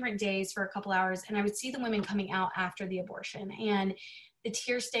a few different days for a couple hours, and I would see the women coming out after the abortion, and the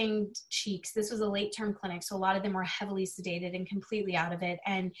tear-stained cheeks. This was a late-term clinic, so a lot of them were heavily sedated and completely out of it,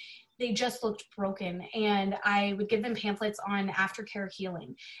 and they just looked broken. And I would give them pamphlets on aftercare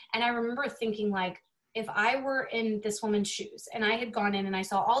healing. And I remember thinking, like, if I were in this woman's shoes and I had gone in and I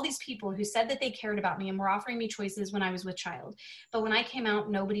saw all these people who said that they cared about me and were offering me choices when I was with child, but when I came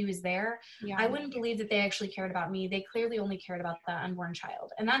out, nobody was there, I wouldn't believe that they actually cared about me. They clearly only cared about the unborn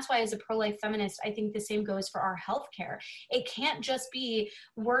child. And that's why, as a pro-life feminist, I think the same goes for our healthcare. It can't just be,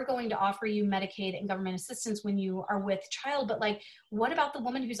 we're going to offer you Medicaid and government assistance when you are with child, but like, what about the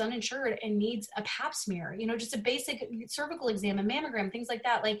woman who's uninsured and needs a pap smear, you know, just a basic cervical exam, a mammogram, things like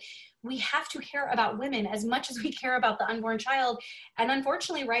that. Like, we have to care about women as much as we care about the unborn child. And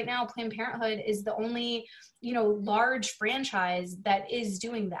unfortunately, right now, Planned Parenthood is the only, you know, large franchise that is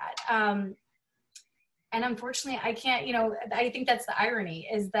doing that. And unfortunately, I can't, you know, I think that's the irony,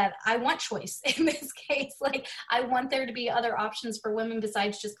 is that I want choice in this case. Like, I want there to be other options for women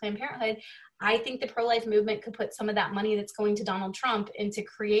besides just Planned Parenthood. I think the pro-life movement could put some of that money that's going to Donald Trump into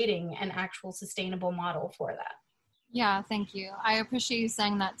creating an actual sustainable model for that. Yeah, thank you. I appreciate you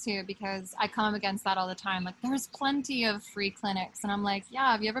saying that too, because I come up against that all the time. Like, there's plenty of free clinics. And I'm like,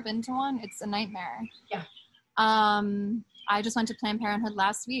 yeah, have you ever been to one? It's a nightmare. Yeah. I just went to Planned Parenthood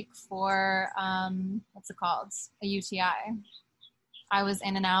last week for, what's it called? A UTI. I was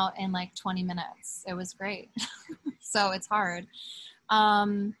in and out in like 20 minutes. It was great. So it's hard.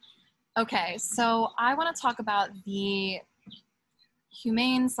 Okay, so I want to talk about the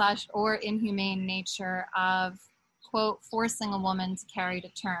humane / or inhumane nature of, quote, forcing a woman to carry to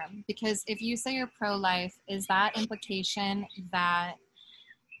term. Because if you say you're pro-life, is that implication that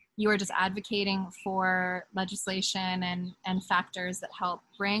you are just advocating for legislation and factors that help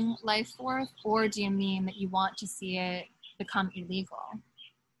bring life forth? Or do you mean that you want to see it become illegal?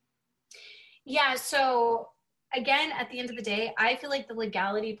 Yeah, so again, at the end of the day, I feel like the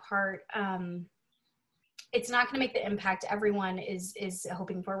legality part, it's not going to make the impact everyone is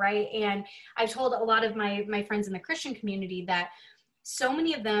hoping for, right? And I've told a lot of my friends in the Christian community that so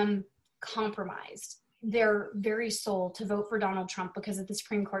many of them compromised their very soul to vote for Donald Trump because of the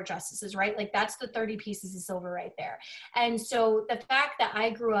Supreme Court justices, right? Like, that's the 30 pieces of silver right there. And so the fact that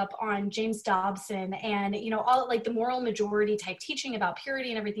I grew up on James Dobson and, you know, all like the moral majority type teaching about purity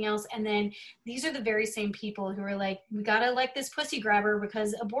and everything else. And then these are the very same people who are like, we got to elect this pussy grabber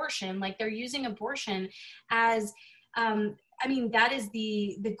because abortion, like, they're using abortion as, I mean, that is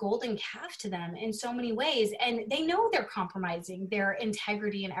the golden calf to them in so many ways. And they know they're compromising their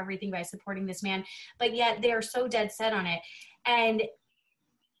integrity and everything by supporting this man, but yet they are so dead set on it. And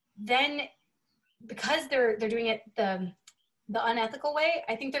then because they're doing it the unethical way,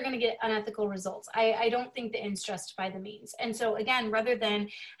 I think they're going to get unethical results. I don't think the ends justify the means. And so again, rather than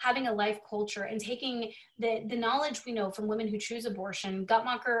having a life culture and taking the knowledge we know from women who choose abortion,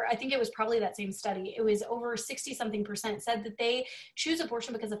 Guttmacher, I think it was probably that same study, it was over 60-something% said that they choose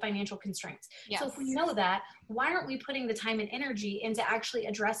abortion because of financial constraints. Yes. So if we know that, why aren't we putting the time and energy into actually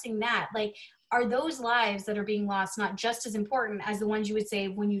addressing that? Like, are those lives that are being lost not just as important as the ones you would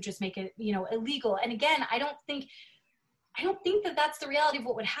save when you just make it, you know, illegal? And again, I don't think that that's the reality of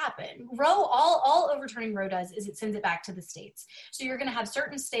what would happen. Roe, all overturning Roe does is it sends it back to the states. So you're going to have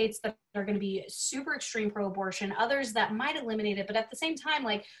certain states that are going to be super extreme pro-abortion, others that might eliminate it. But at the same time,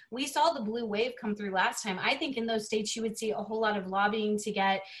 like, we saw the blue wave come through last time. I think in those states you would see a whole lot of lobbying to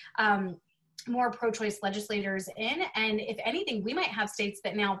get more pro-choice legislators in. And if anything, we might have states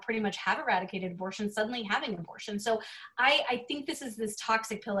that now pretty much have eradicated abortion suddenly having abortion. So I think this is this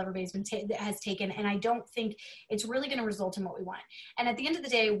toxic pill everybody's been has taken, and I don't think it's really going to result in what we want. And at the end of the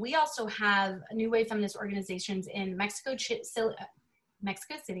day, we also have New Wave feminist organizations in Mexico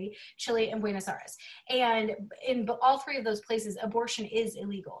City, Chile, and Buenos Aires. And in all three of those places, abortion is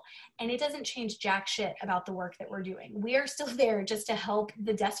illegal. And it doesn't change jack shit about the work that we're doing. We are still there just to help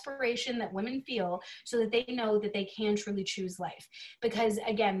the desperation that women feel so that they know that they can truly choose life. Because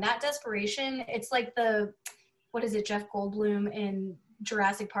again, that desperation, it's like Jeff Goldblum in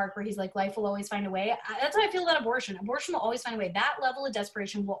Jurassic Park, where he's like, life will always find a way. That's how I feel about abortion. Abortion will always find a way. That level of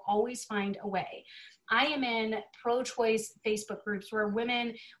desperation will always find a way. I am in pro-choice Facebook groups where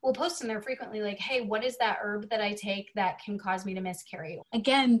women will post in there frequently like, hey, what is that herb that I take that can cause me to miscarry?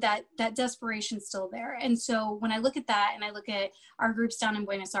 Again, that desperation's still there. And so when I look at that and I look at our groups down in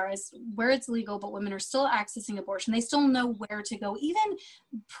Buenos Aires where it's legal, but women are still accessing abortion, they still know where to go. Even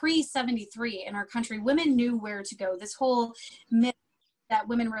pre-73 in our country, women knew where to go. This whole myth that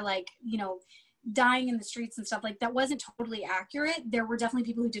women were like, dying in the streets and stuff, like that wasn't totally accurate. There were definitely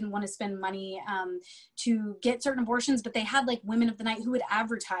people who didn't want to spend money to get certain abortions, but they had like Women of the Night who would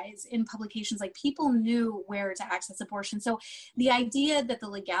advertise in publications. Like people knew where to access abortion. So the idea that the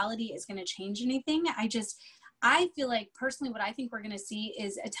legality is going to change anything, I feel like personally what I think we're going to see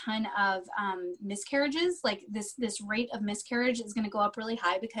is a ton of miscarriages. Like this rate of miscarriage is going to go up really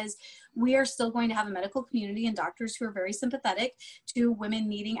high because we are still going to have a medical community and doctors who are very sympathetic to women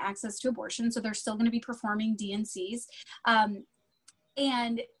needing access to abortion. So they're still going to be performing D&Cs.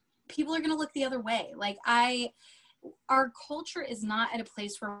 And people are going to look the other way. Like our culture is not at a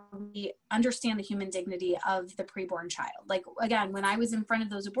place where we understand the human dignity of the preborn child. Like, again, when I was in front of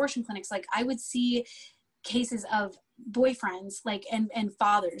those abortion clinics, like I would see cases of boyfriends and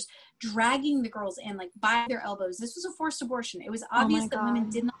fathers dragging the girls in like by their elbows. This was a forced abortion. It was obvious that women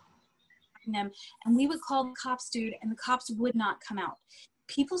did not find them, and we would call the cops, dude, and the cops would not come out.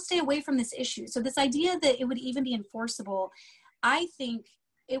 People stay away from this issue. So this idea that it would even be enforceable, I think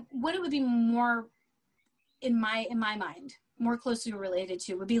what it would be more in my mind more closely related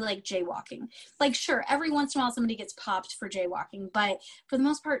to would be like jaywalking. Like, sure, every once in a while somebody gets popped for jaywalking, but for the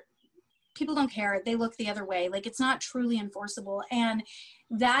most part people don't care. They look the other way. Like it's not truly enforceable. And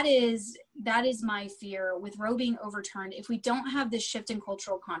that is my fear with Roe being overturned. If we don't have this shift in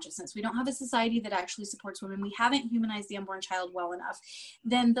cultural consciousness, we don't have a society that actually supports women, we haven't humanized the unborn child well enough,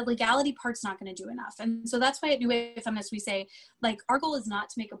 then the legality part's not going to do enough. And so that's why at New Wave Feminists, we say, like, our goal is not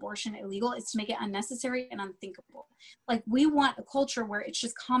to make abortion illegal, it's to make it unnecessary and unthinkable. Like, we want a culture where it's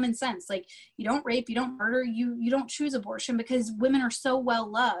just common sense. Like, you don't rape, you don't murder, you don't choose abortion because women are so well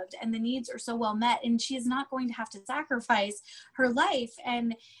loved and the needs are so well met. And she is not going to have to sacrifice her life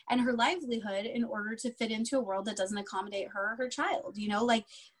and her livelihood in order to fit into a world that doesn't accommodate her or her child. Like,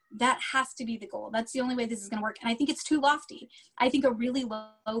 that has to be the goal. That's the only way this is going to work. And I think it's too lofty. I think a really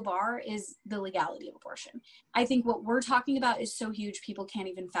low bar is the legality of abortion. I think what we're talking about is so huge, people can't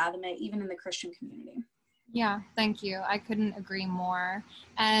even fathom it, even in the Christian community. Yeah, thank you. I couldn't agree more.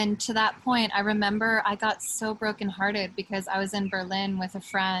 And to that point, I remember I got so brokenhearted because I was in Berlin with a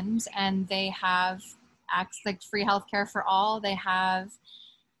friend and they have like free healthcare for all. They have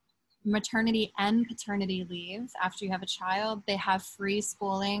maternity and paternity leave after you have a child. They have free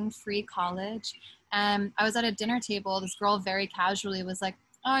schooling, free college. And I was at a dinner table. This girl very casually was like,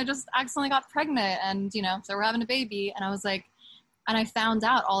 oh, I just accidentally got pregnant. And, so we're having a baby. And I was like, and I found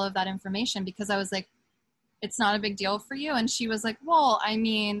out all of that information because I was like, it's not a big deal for you. And she was like, well, I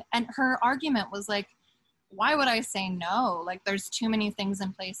mean, and her argument was like, why would I say no? Like, there's too many things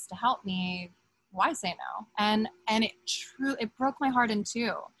in place to help me. Why say no? And it broke my heart in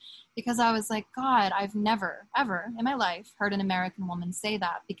two, because I was like, God, I've never, ever in my life heard an American woman say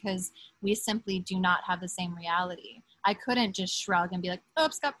that, because we simply do not have the same reality. I couldn't just shrug and be like,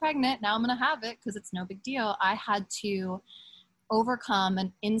 oops, got pregnant, now I'm going to have it because it's no big deal. I had to overcome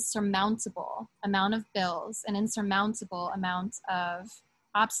an insurmountable amount of bills, an insurmountable amount of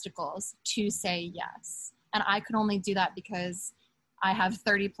obstacles to say yes. And I could only do that because I have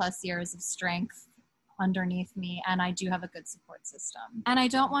 30 plus years of strength underneath me, and I do have a good support system. And I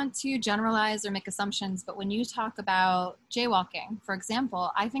don't want to generalize or make assumptions, but when you talk about jaywalking, for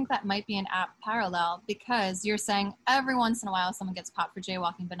example, I think that might be an apt parallel, because you're saying every once in a while someone gets popped for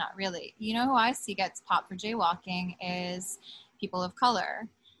jaywalking, but not really. You know who I see gets popped for jaywalking is people of color.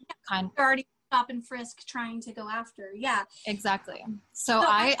 They're already stop and frisk trying to go after. Yeah, exactly. So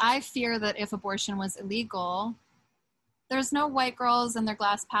I fear that if abortion was illegal, there's no white girls in their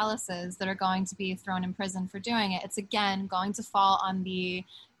glass palaces that are going to be thrown in prison for doing it. It's, again, going to fall on the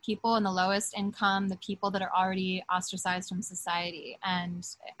people in the lowest income, the people that are already ostracized from society. And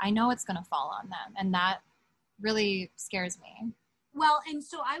I know it's going to fall on them. And that really scares me. Well, and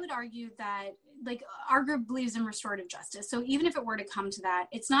so I would argue that, like, our group believes in restorative justice. So even if it were to come to that,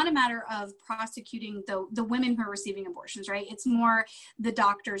 it's not a matter of prosecuting the women who are receiving abortions, right? It's more the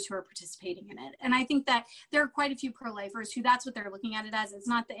doctors who are participating in it. And I think that there are quite a few pro-lifers who that's what they're looking at it as. It's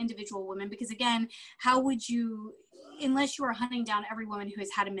not the individual woman, because, again, how would you, unless you are hunting down every woman who has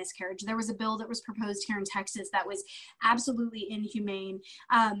had a miscarriage? There was a bill that was proposed here in Texas that was absolutely inhumane,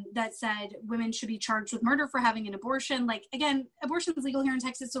 that said women should be charged with murder for having an abortion. Like, again, abortion is legal here in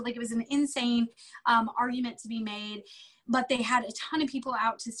Texas, so like it was an insane argument to be made. but they had a ton of people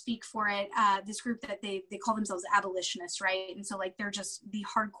out to speak for it. This group that they call themselves abolitionists, right? And so like, they're just the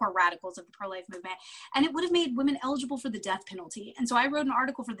hardcore radicals of the pro-life movement. And it would have made women eligible for the death penalty. And so I wrote an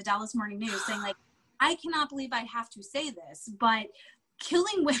article for the Dallas Morning News saying like, I cannot believe I have to say this, but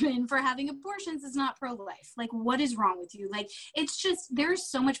killing women for having abortions is not pro-life. Like, what is wrong with you? Like, it's just, there's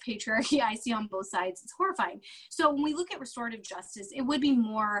so much patriarchy I see on both sides. It's horrifying. So when we look at restorative justice, it would be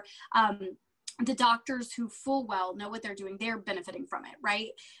more the doctors who full well know what they're doing, they're benefiting from it, right?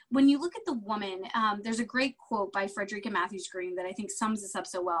 When you look at the woman, there's a great quote by Frederica Matthews Green that I think sums this up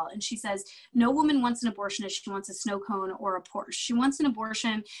so well. And she says, no woman wants an abortion as she wants a snow cone or a Porsche. She wants an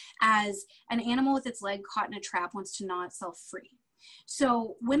abortion as an animal with its leg caught in a trap wants to gnaw itself free.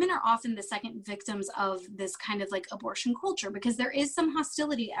 So women are often the second victims of this kind of like abortion culture, because there is some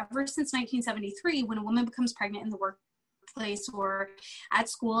hostility ever since 1973 when a woman becomes pregnant in the workplace or at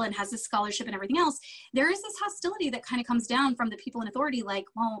school and has this scholarship and everything else. There is this hostility that kind of comes down from the people in authority, like,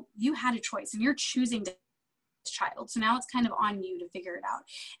 well, you had a choice and you're choosing to child. So now it's kind of on you to figure it out.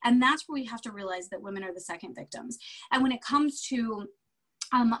 And that's where we have to realize that women are the second victims. And when it comes to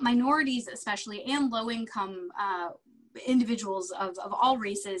minorities, especially, and low income individuals of all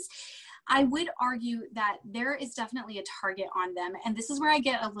races, I would argue that there is definitely a target on them. And this is where I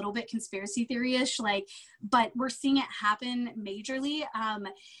get a little bit conspiracy theory-ish, like, but we're seeing it happen majorly.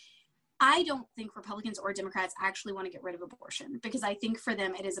 I don't think Republicans or Democrats actually want to get rid of abortion, because I think for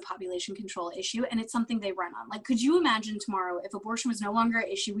them it is a population control issue and it's something they run on. Like, could you imagine tomorrow if abortion was no longer an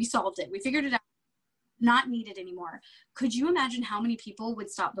issue? We solved it. We figured it out. Not needed anymore. Could you imagine how many people would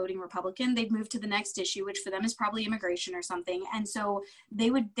stop voting Republican? They'd move to the next issue, which for them is probably immigration or something. And so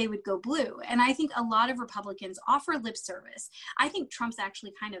they would go blue. And I think a lot of Republicans offer lip service. I think Trump's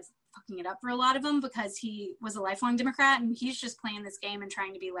actually kind of fucking it up for a lot of them because he was a lifelong Democrat and he's just playing this game and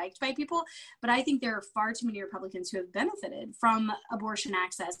trying to be liked by people. But I think there are far too many Republicans who have benefited from abortion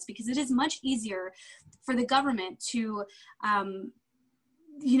access, because it is much easier for the government to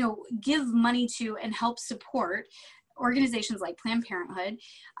give money to and help support organizations like Planned Parenthood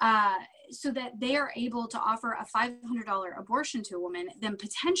so that they are able to offer a $500 abortion to a woman, then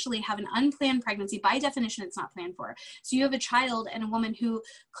potentially have an unplanned pregnancy. By definition, it's not planned for. So you have a child and a woman who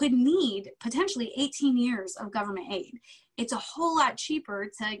could need potentially 18 years of government aid. It's a whole lot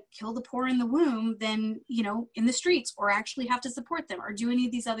cheaper to kill the poor in the womb than, in the streets, or actually have to support them or do any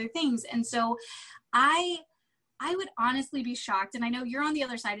of these other things. And so I would honestly be shocked, and I know you're on the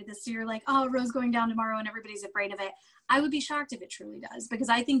other side of this, so you're like, oh, Roe's going down tomorrow and everybody's afraid of it. I would be shocked if it truly does, because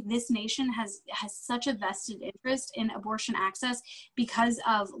I think this nation has such a vested interest in abortion access because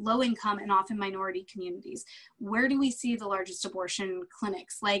of low income and often minority communities. Where do we see the largest abortion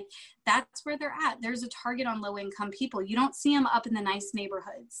clinics? Like, that's where they're at. There's a target on low income people. You don't see them up in the nice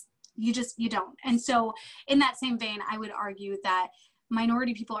neighborhoods. You don't. And so in that same vein, I would argue that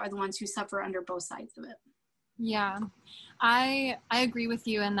minority people are the ones who suffer under both sides of it. Yeah, I agree with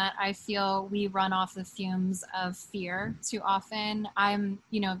you in that I feel we run off the fumes of fear too often. I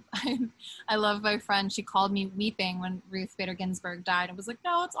love my friend. She called me weeping when Ruth Bader Ginsburg died and was like,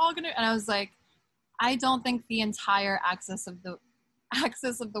 no, it's all and I was like, I don't think the entire axis of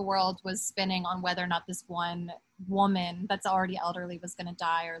the world was spinning on whether or not this one woman that's already elderly was going to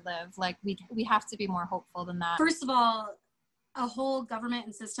die or live. Like, we have to be more hopeful than that. First of all, a whole government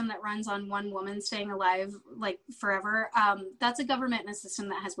and system that runs on one woman staying alive like forever, that's a government and a system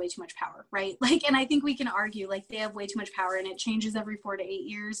that has way too much power, right? Like, and I think we can argue like they have way too much power and it changes every 4 to 8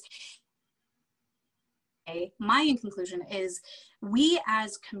 years. My conclusion is we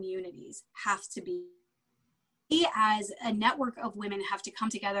as communities have to be, we as a network of women have to come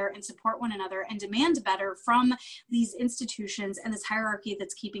together and support one another and demand better from these institutions and this hierarchy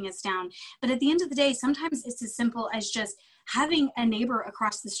that's keeping us down. But at the end of the day, sometimes it's as simple as just having a neighbor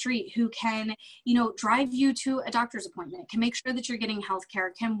across the street who can, drive you to a doctor's appointment, can make sure that you're getting health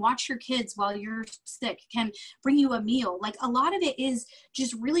care, can watch your kids while you're sick, can bring you a meal. Like, a lot of it is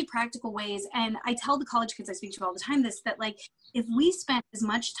just really practical ways. And I tell the college kids I speak to all the time that like, if we spent as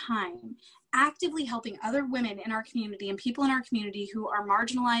much time actively helping other women in our community and people in our community who are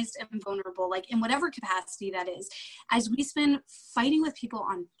marginalized and vulnerable, like in whatever capacity that is, as we spend fighting with people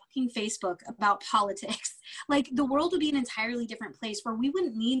on fucking Facebook about politics, like the world would be an entirely different place where we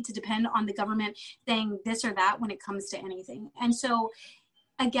wouldn't need to depend on the government saying this or that when it comes to anything. And so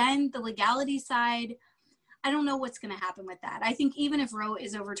again, the legality side, I don't know what's going to happen with that. I think even if Roe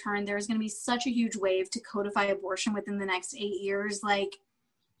is overturned, there's going to be such a huge wave to codify abortion within the next 8 years. Like,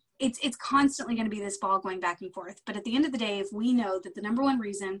 it's constantly going to be this ball going back and forth. But at the end of the day, if we know that the number one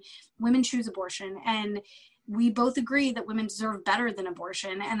reason women choose abortion, and we both agree that women deserve better than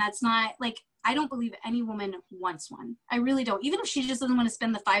abortion, and that's not like, I don't believe any woman wants one. I really don't. Even if she just doesn't want to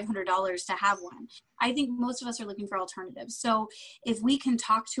spend the $500 to have one. I think most of us are looking for alternatives. So if we can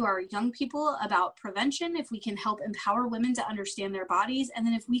talk to our young people about prevention, if we can help empower women to understand their bodies, and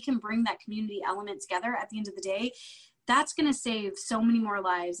then if we can bring that community element together at the end of the day, that's going to save so many more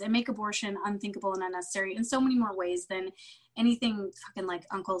lives and make abortion unthinkable and unnecessary in so many more ways than anything fucking like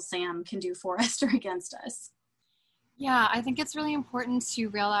Uncle Sam can do for us or against us. Yeah, I think it's really important to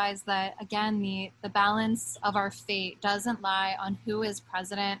realize that, again, the balance of our fate doesn't lie on who is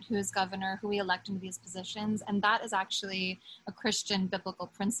president, who is governor, who we elect into these positions. And that is actually a Christian biblical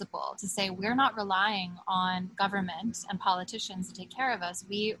principle, to say we're not relying on government and politicians to take care of us.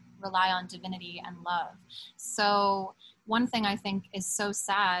 We rely on divinity and love. So one thing I think is so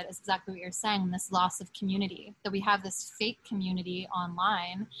sad is exactly what you're saying, this loss of community, that we have this fake community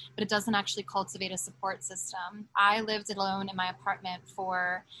online, but it doesn't actually cultivate a support system. I lived alone in my apartment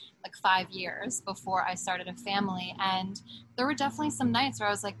for like 5 years before I started a family. And there were definitely some nights where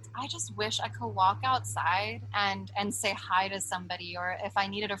I was like, I just wish I could walk outside and say hi to somebody, or if I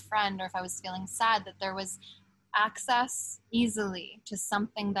needed a friend, or if I was feeling sad, that there was access easily to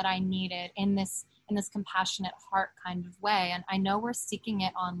something that I needed in this compassionate heart kind of way. And I know we're seeking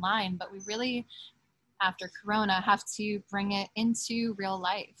it online, but we really, after Corona, have to bring it into real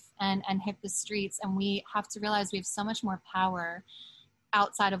life and hit the streets. And we have to realize we have so much more power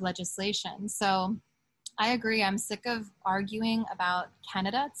outside of legislation. So I agree. I'm sick of arguing about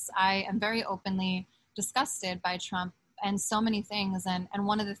candidates. I am very openly disgusted by Trump and so many things. And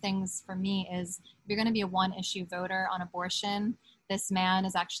one of the things for me is, if you're going to be a one issue voter on abortion, this man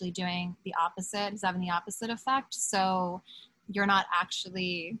is actually doing the opposite. He's having the opposite effect. So you're not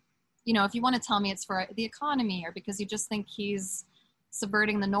actually, if you want to tell me it's for the economy or because you just think he's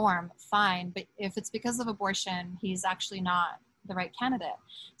subverting the norm, fine. But if it's because of abortion, he's actually not the right candidate.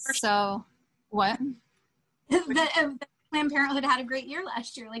 So what? Planned Parenthood had a great year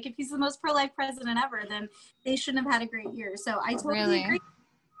last year. Like, if he's the most pro-life president ever, then they shouldn't have had a great year. So I totally agree.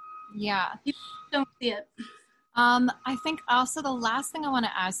 Yeah. You don't see it. I think also the last thing I want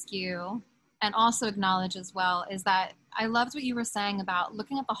to ask you, and also acknowledge as well, is that I loved what you were saying about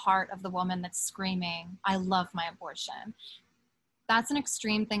looking at the heart of the woman that's screaming, I love my abortion. That's an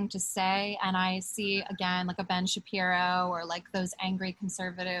extreme thing to say. And I see, again, like a Ben Shapiro or like those angry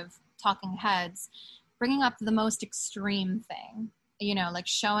conservative talking heads bringing up the most extreme thing, like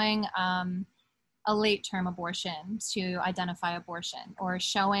showing a late-term abortion to identify abortion, or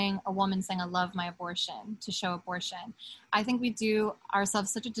showing a woman saying, I love my abortion, to show abortion. I think we do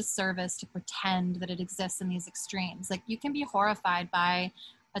ourselves such a disservice to pretend that it exists in these extremes. Like, you can be horrified by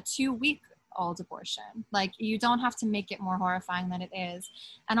a 2-week-old abortion. Like, you don't have to make it more horrifying than it is.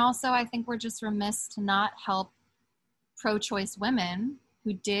 And also, I think we're just remiss to not help pro-choice women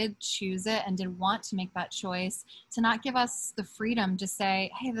who did choose it and did want to make that choice, to not give us the freedom to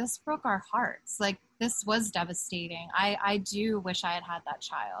say, hey, this broke our hearts. Like, this was devastating. I do wish I had had that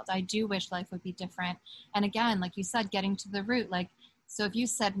child. I do wish life would be different. And again, like you said, getting to the root, like, so if you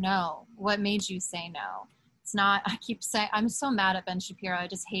said no, what made you say no? It's not, I keep saying, I'm so mad at Ben Shapiro. I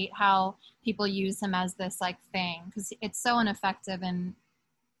just hate how people use him as this like thing, because it's so ineffective,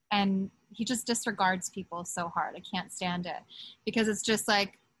 and he just disregards people so hard. I can't stand it, because it's just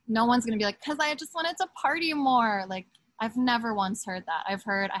like, no one's going to be like, because I just wanted to party more. Like, I've never once heard that. I've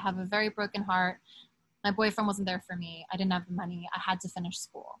heard, I have a very broken heart. My boyfriend wasn't there for me. I didn't have the money. I had to finish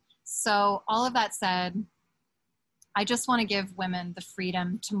school. So all of that said, I just want to give women the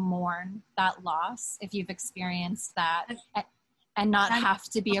freedom to mourn that loss if you've experienced that, and not have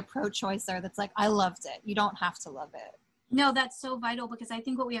to be a pro-choicer that's like, I loved it. You don't have to love it. No, that's so vital, because I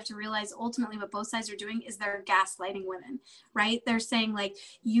think what we have to realize ultimately what both sides are doing is they're gaslighting women, right? They're saying like,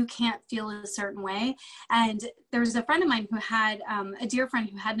 you can't feel a certain way. And there was a friend of mine who had a dear friend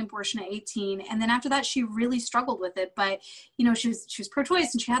who had an abortion at 18. And then after that, she really struggled with it. But, she was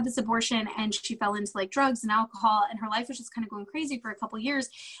pro-choice, and she had this abortion, and she fell into like drugs and alcohol, and her life was just kind of going crazy for a couple of years.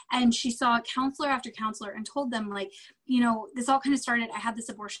 And she saw counselor after counselor and told them like, this all kind of started, I had this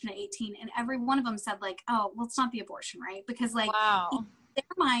abortion at 18, and every one of them said like, oh, well, it's not the abortion, right? Because like, wow. In their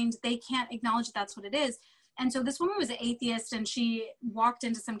mind, they can't acknowledge that that's what it is. And so this woman was an atheist, and she walked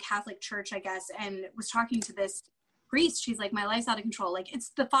into some Catholic church, I guess, and was talking to this priest. She's like, my life's out of control. Like,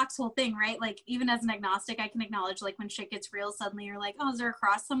 it's the foxhole thing, right? Like, even as an agnostic, I can acknowledge like when shit gets real, suddenly you're like, oh, is there a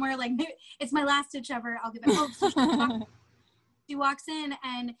cross somewhere? Like, maybe it's my last ditch ever. I'll give it. Oh, so she walks in,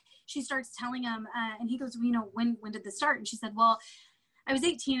 and she starts telling him, and he goes, when did this start? And she said, well, I was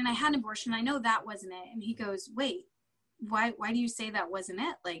 18 and I had an abortion. I know that wasn't it. And he goes, wait, why do you say that wasn't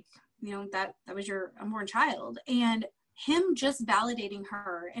it? Like, that was your unborn child. And him just validating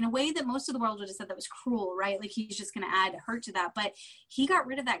her in a way that most of the world would have said that was cruel, right? Like he's just going to add hurt to that. But he got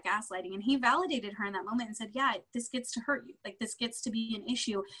rid of that gaslighting and he validated her in that moment and said, yeah, this gets to hurt you. Like this gets to be an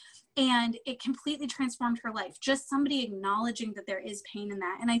issue. And it completely transformed her life. Just somebody acknowledging that there is pain in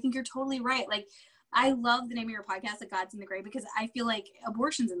that. And I think you're totally right. Like I love the name of your podcast, that God's in the Gray, because I feel like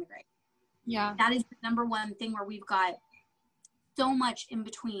abortion's in the gray. Yeah. That is the number one thing where we've got so much in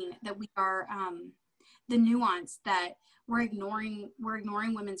between that we are, the nuance that we're ignoring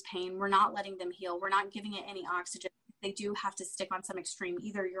women's pain. We're not letting them heal. We're not giving it any oxygen. They do have to stick on some extreme.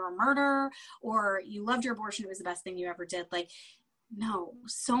 Either you're a murderer or you loved your abortion. It was the best thing you ever did. Like, no,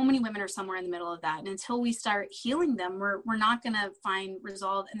 so many women are somewhere in the middle of that. And until we start healing them, we're not going to find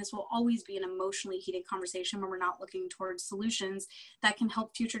resolve. And this will always be an emotionally heated conversation where we're not looking towards solutions that can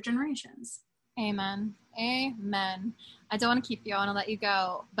help future generations. Amen. Amen. I don't want to keep you. I want to let you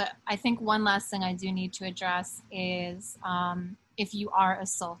go. But I think one last thing I do need to address is if you are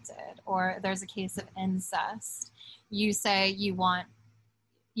assaulted or there's a case of incest, you say you want,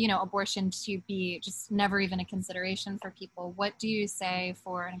 abortion to be just never even a consideration for people. What do you say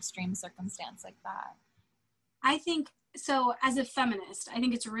for an extreme circumstance like that? I think, so as a feminist, I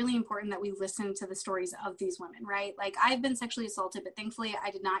think it's really important that we listen to the stories of these women, right? Like I've been sexually assaulted, but thankfully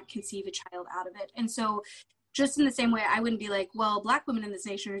I did not conceive a child out of it. And so just in the same way, I wouldn't be like, well, Black women in this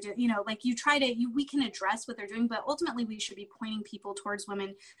nation are doing, like we can address what they're doing, but ultimately we should be pointing people towards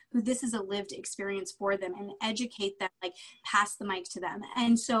women who this is a lived experience for them and educate them, like pass the mic to them.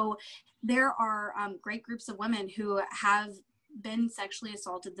 And so there are great groups of women who have been sexually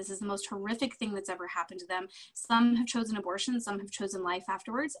assaulted. This is the most horrific thing that's ever happened to them. Some have chosen abortion, some have chosen life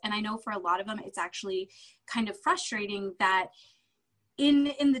afterwards. And I know for a lot of them, it's actually kind of frustrating that in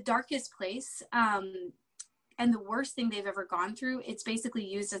the darkest place, and the worst thing they've ever gone through, it's basically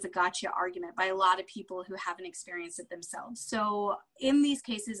used as a gotcha argument by a lot of people who haven't experienced it themselves. So in these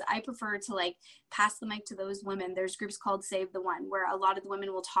cases, I prefer to pass the mic to those women. There's groups called Save the One, where a lot of the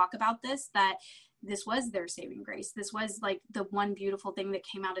women will talk about this, that this was their saving grace. This was the one beautiful thing that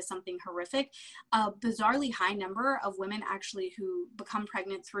came out of something horrific. A bizarrely high number of women actually who become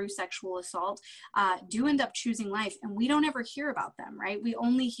pregnant through sexual assault do end up choosing life. And we don't ever hear about them, right? We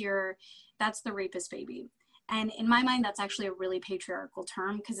only hear that's the rapist baby. And in my mind, that's actually a really patriarchal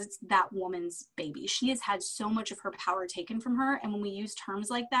term because it's that woman's baby. She has had so much of her power taken from her. And when we use terms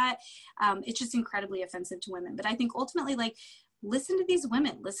like that, it's just incredibly offensive to women. But I think ultimately, listen to these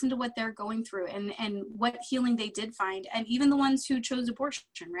women, listen to what they're going through and what healing they did find. And even the ones who chose abortion,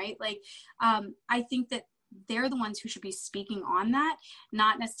 right? I think that they're the ones who should be speaking on that,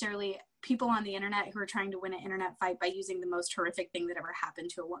 not necessarily people on the internet who are trying to win an internet fight by using the most horrific thing that ever happened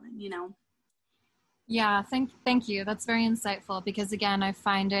to a woman, Yeah, thank you. That's very insightful because, again, I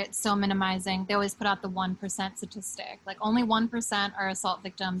find it so minimizing. They always put out the 1% statistic. Only 1% are assault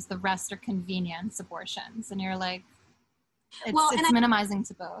victims. The rest are convenience abortions. And you're like, it's minimizing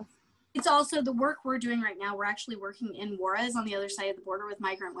to both. It's also the work we're doing right now. We're actually working in Juarez on the other side of the border with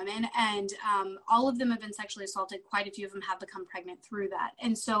migrant women. And all of them have been sexually assaulted. Quite a few of them have become pregnant through that.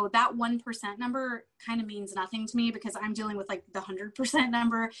 And so that 1% number kind of means nothing to me because I'm dealing with the 100%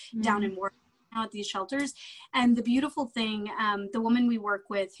 number down in Juarez now at these shelters. And the beautiful thing, the woman we work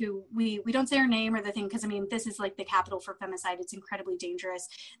with who we don't say her name or the thing, because this is the capital for femicide. It's incredibly dangerous,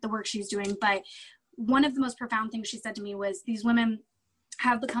 the work she's doing. But one of the most profound things she said to me was these women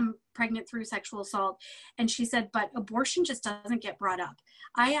have become pregnant through sexual assault. And she said, but abortion just doesn't get brought up.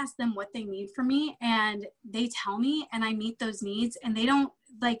 I ask them what they need from me and they tell me and I meet those needs and they don't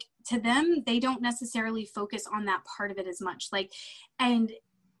to them, they don't necessarily focus on that part of it as much. And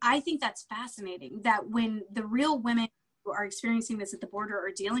I think that's fascinating that when the real women who are experiencing this at the border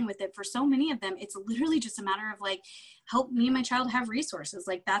are dealing with it, for so many of them, it's literally just a matter of help me and my child have resources.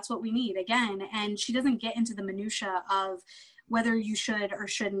 That's what we need again. And she doesn't get into the minutia of whether you should or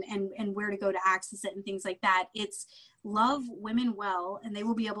shouldn't and where to go to access it and things like that. It's love women well, and they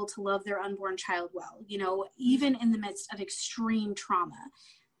will be able to love their unborn child well, even in the midst of extreme trauma.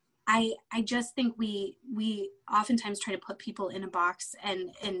 I just think we oftentimes try to put people in a box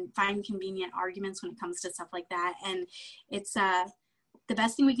and find convenient arguments when it comes to stuff like that. And it's the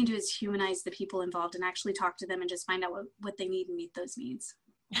best thing we can do is humanize the people involved and actually talk to them and just find out what they need and meet those needs.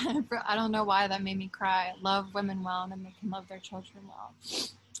 I don't know why that made me cry. Love women well and then they can love their children well.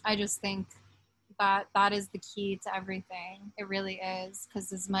 I just think that is the key to everything. It really is,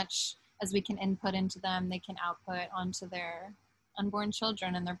 because as much as we can input into them, they can output onto their unborn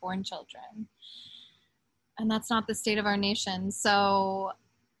children and their born children. And that's not the state of our nation. So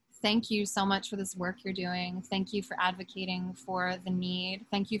Thank you so much for this work you're doing. Thank you for advocating for the need.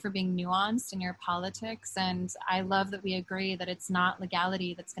 Thank you for being nuanced in your politics. And I love that we agree that it's not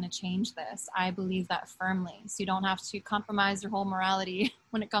legality that's going to change this. I believe that firmly. So you don't have to compromise your whole morality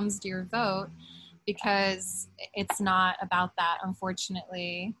when it comes to your vote, because it's not about that,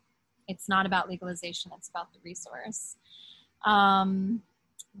 unfortunately. It's not about legalization. It's about the resource.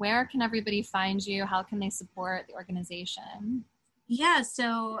 Where can everybody find you? How can they support the organization? Yeah,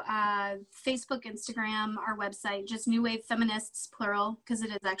 so Facebook, Instagram, our website, just New Wave Feminists, plural, because it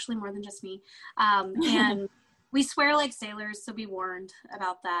is actually more than just me. And we swear like sailors, so be warned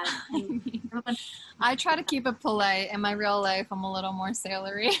about that. I try to keep it polite. In my real life, I'm a little more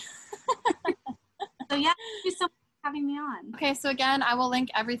sailory. So yeah, thank you so much for having me on. Okay, so again, I will link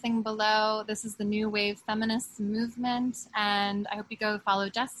everything below. This is the New Wave Feminist movement, and I hope you go follow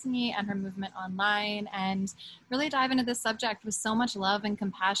Destiny and her movement online and really dive into this subject with so much love and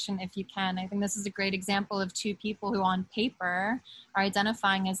compassion if you can. I think this is a great example of two people who on paper are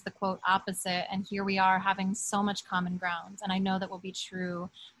identifying as the quote opposite, and here we are having so much common ground. And I know that will be true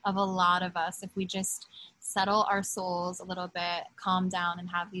of a lot of us if we just settle our souls a little bit, calm down, and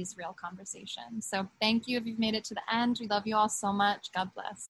have these real conversations. So thank you if you've made it to the end. We love you all so much. God bless.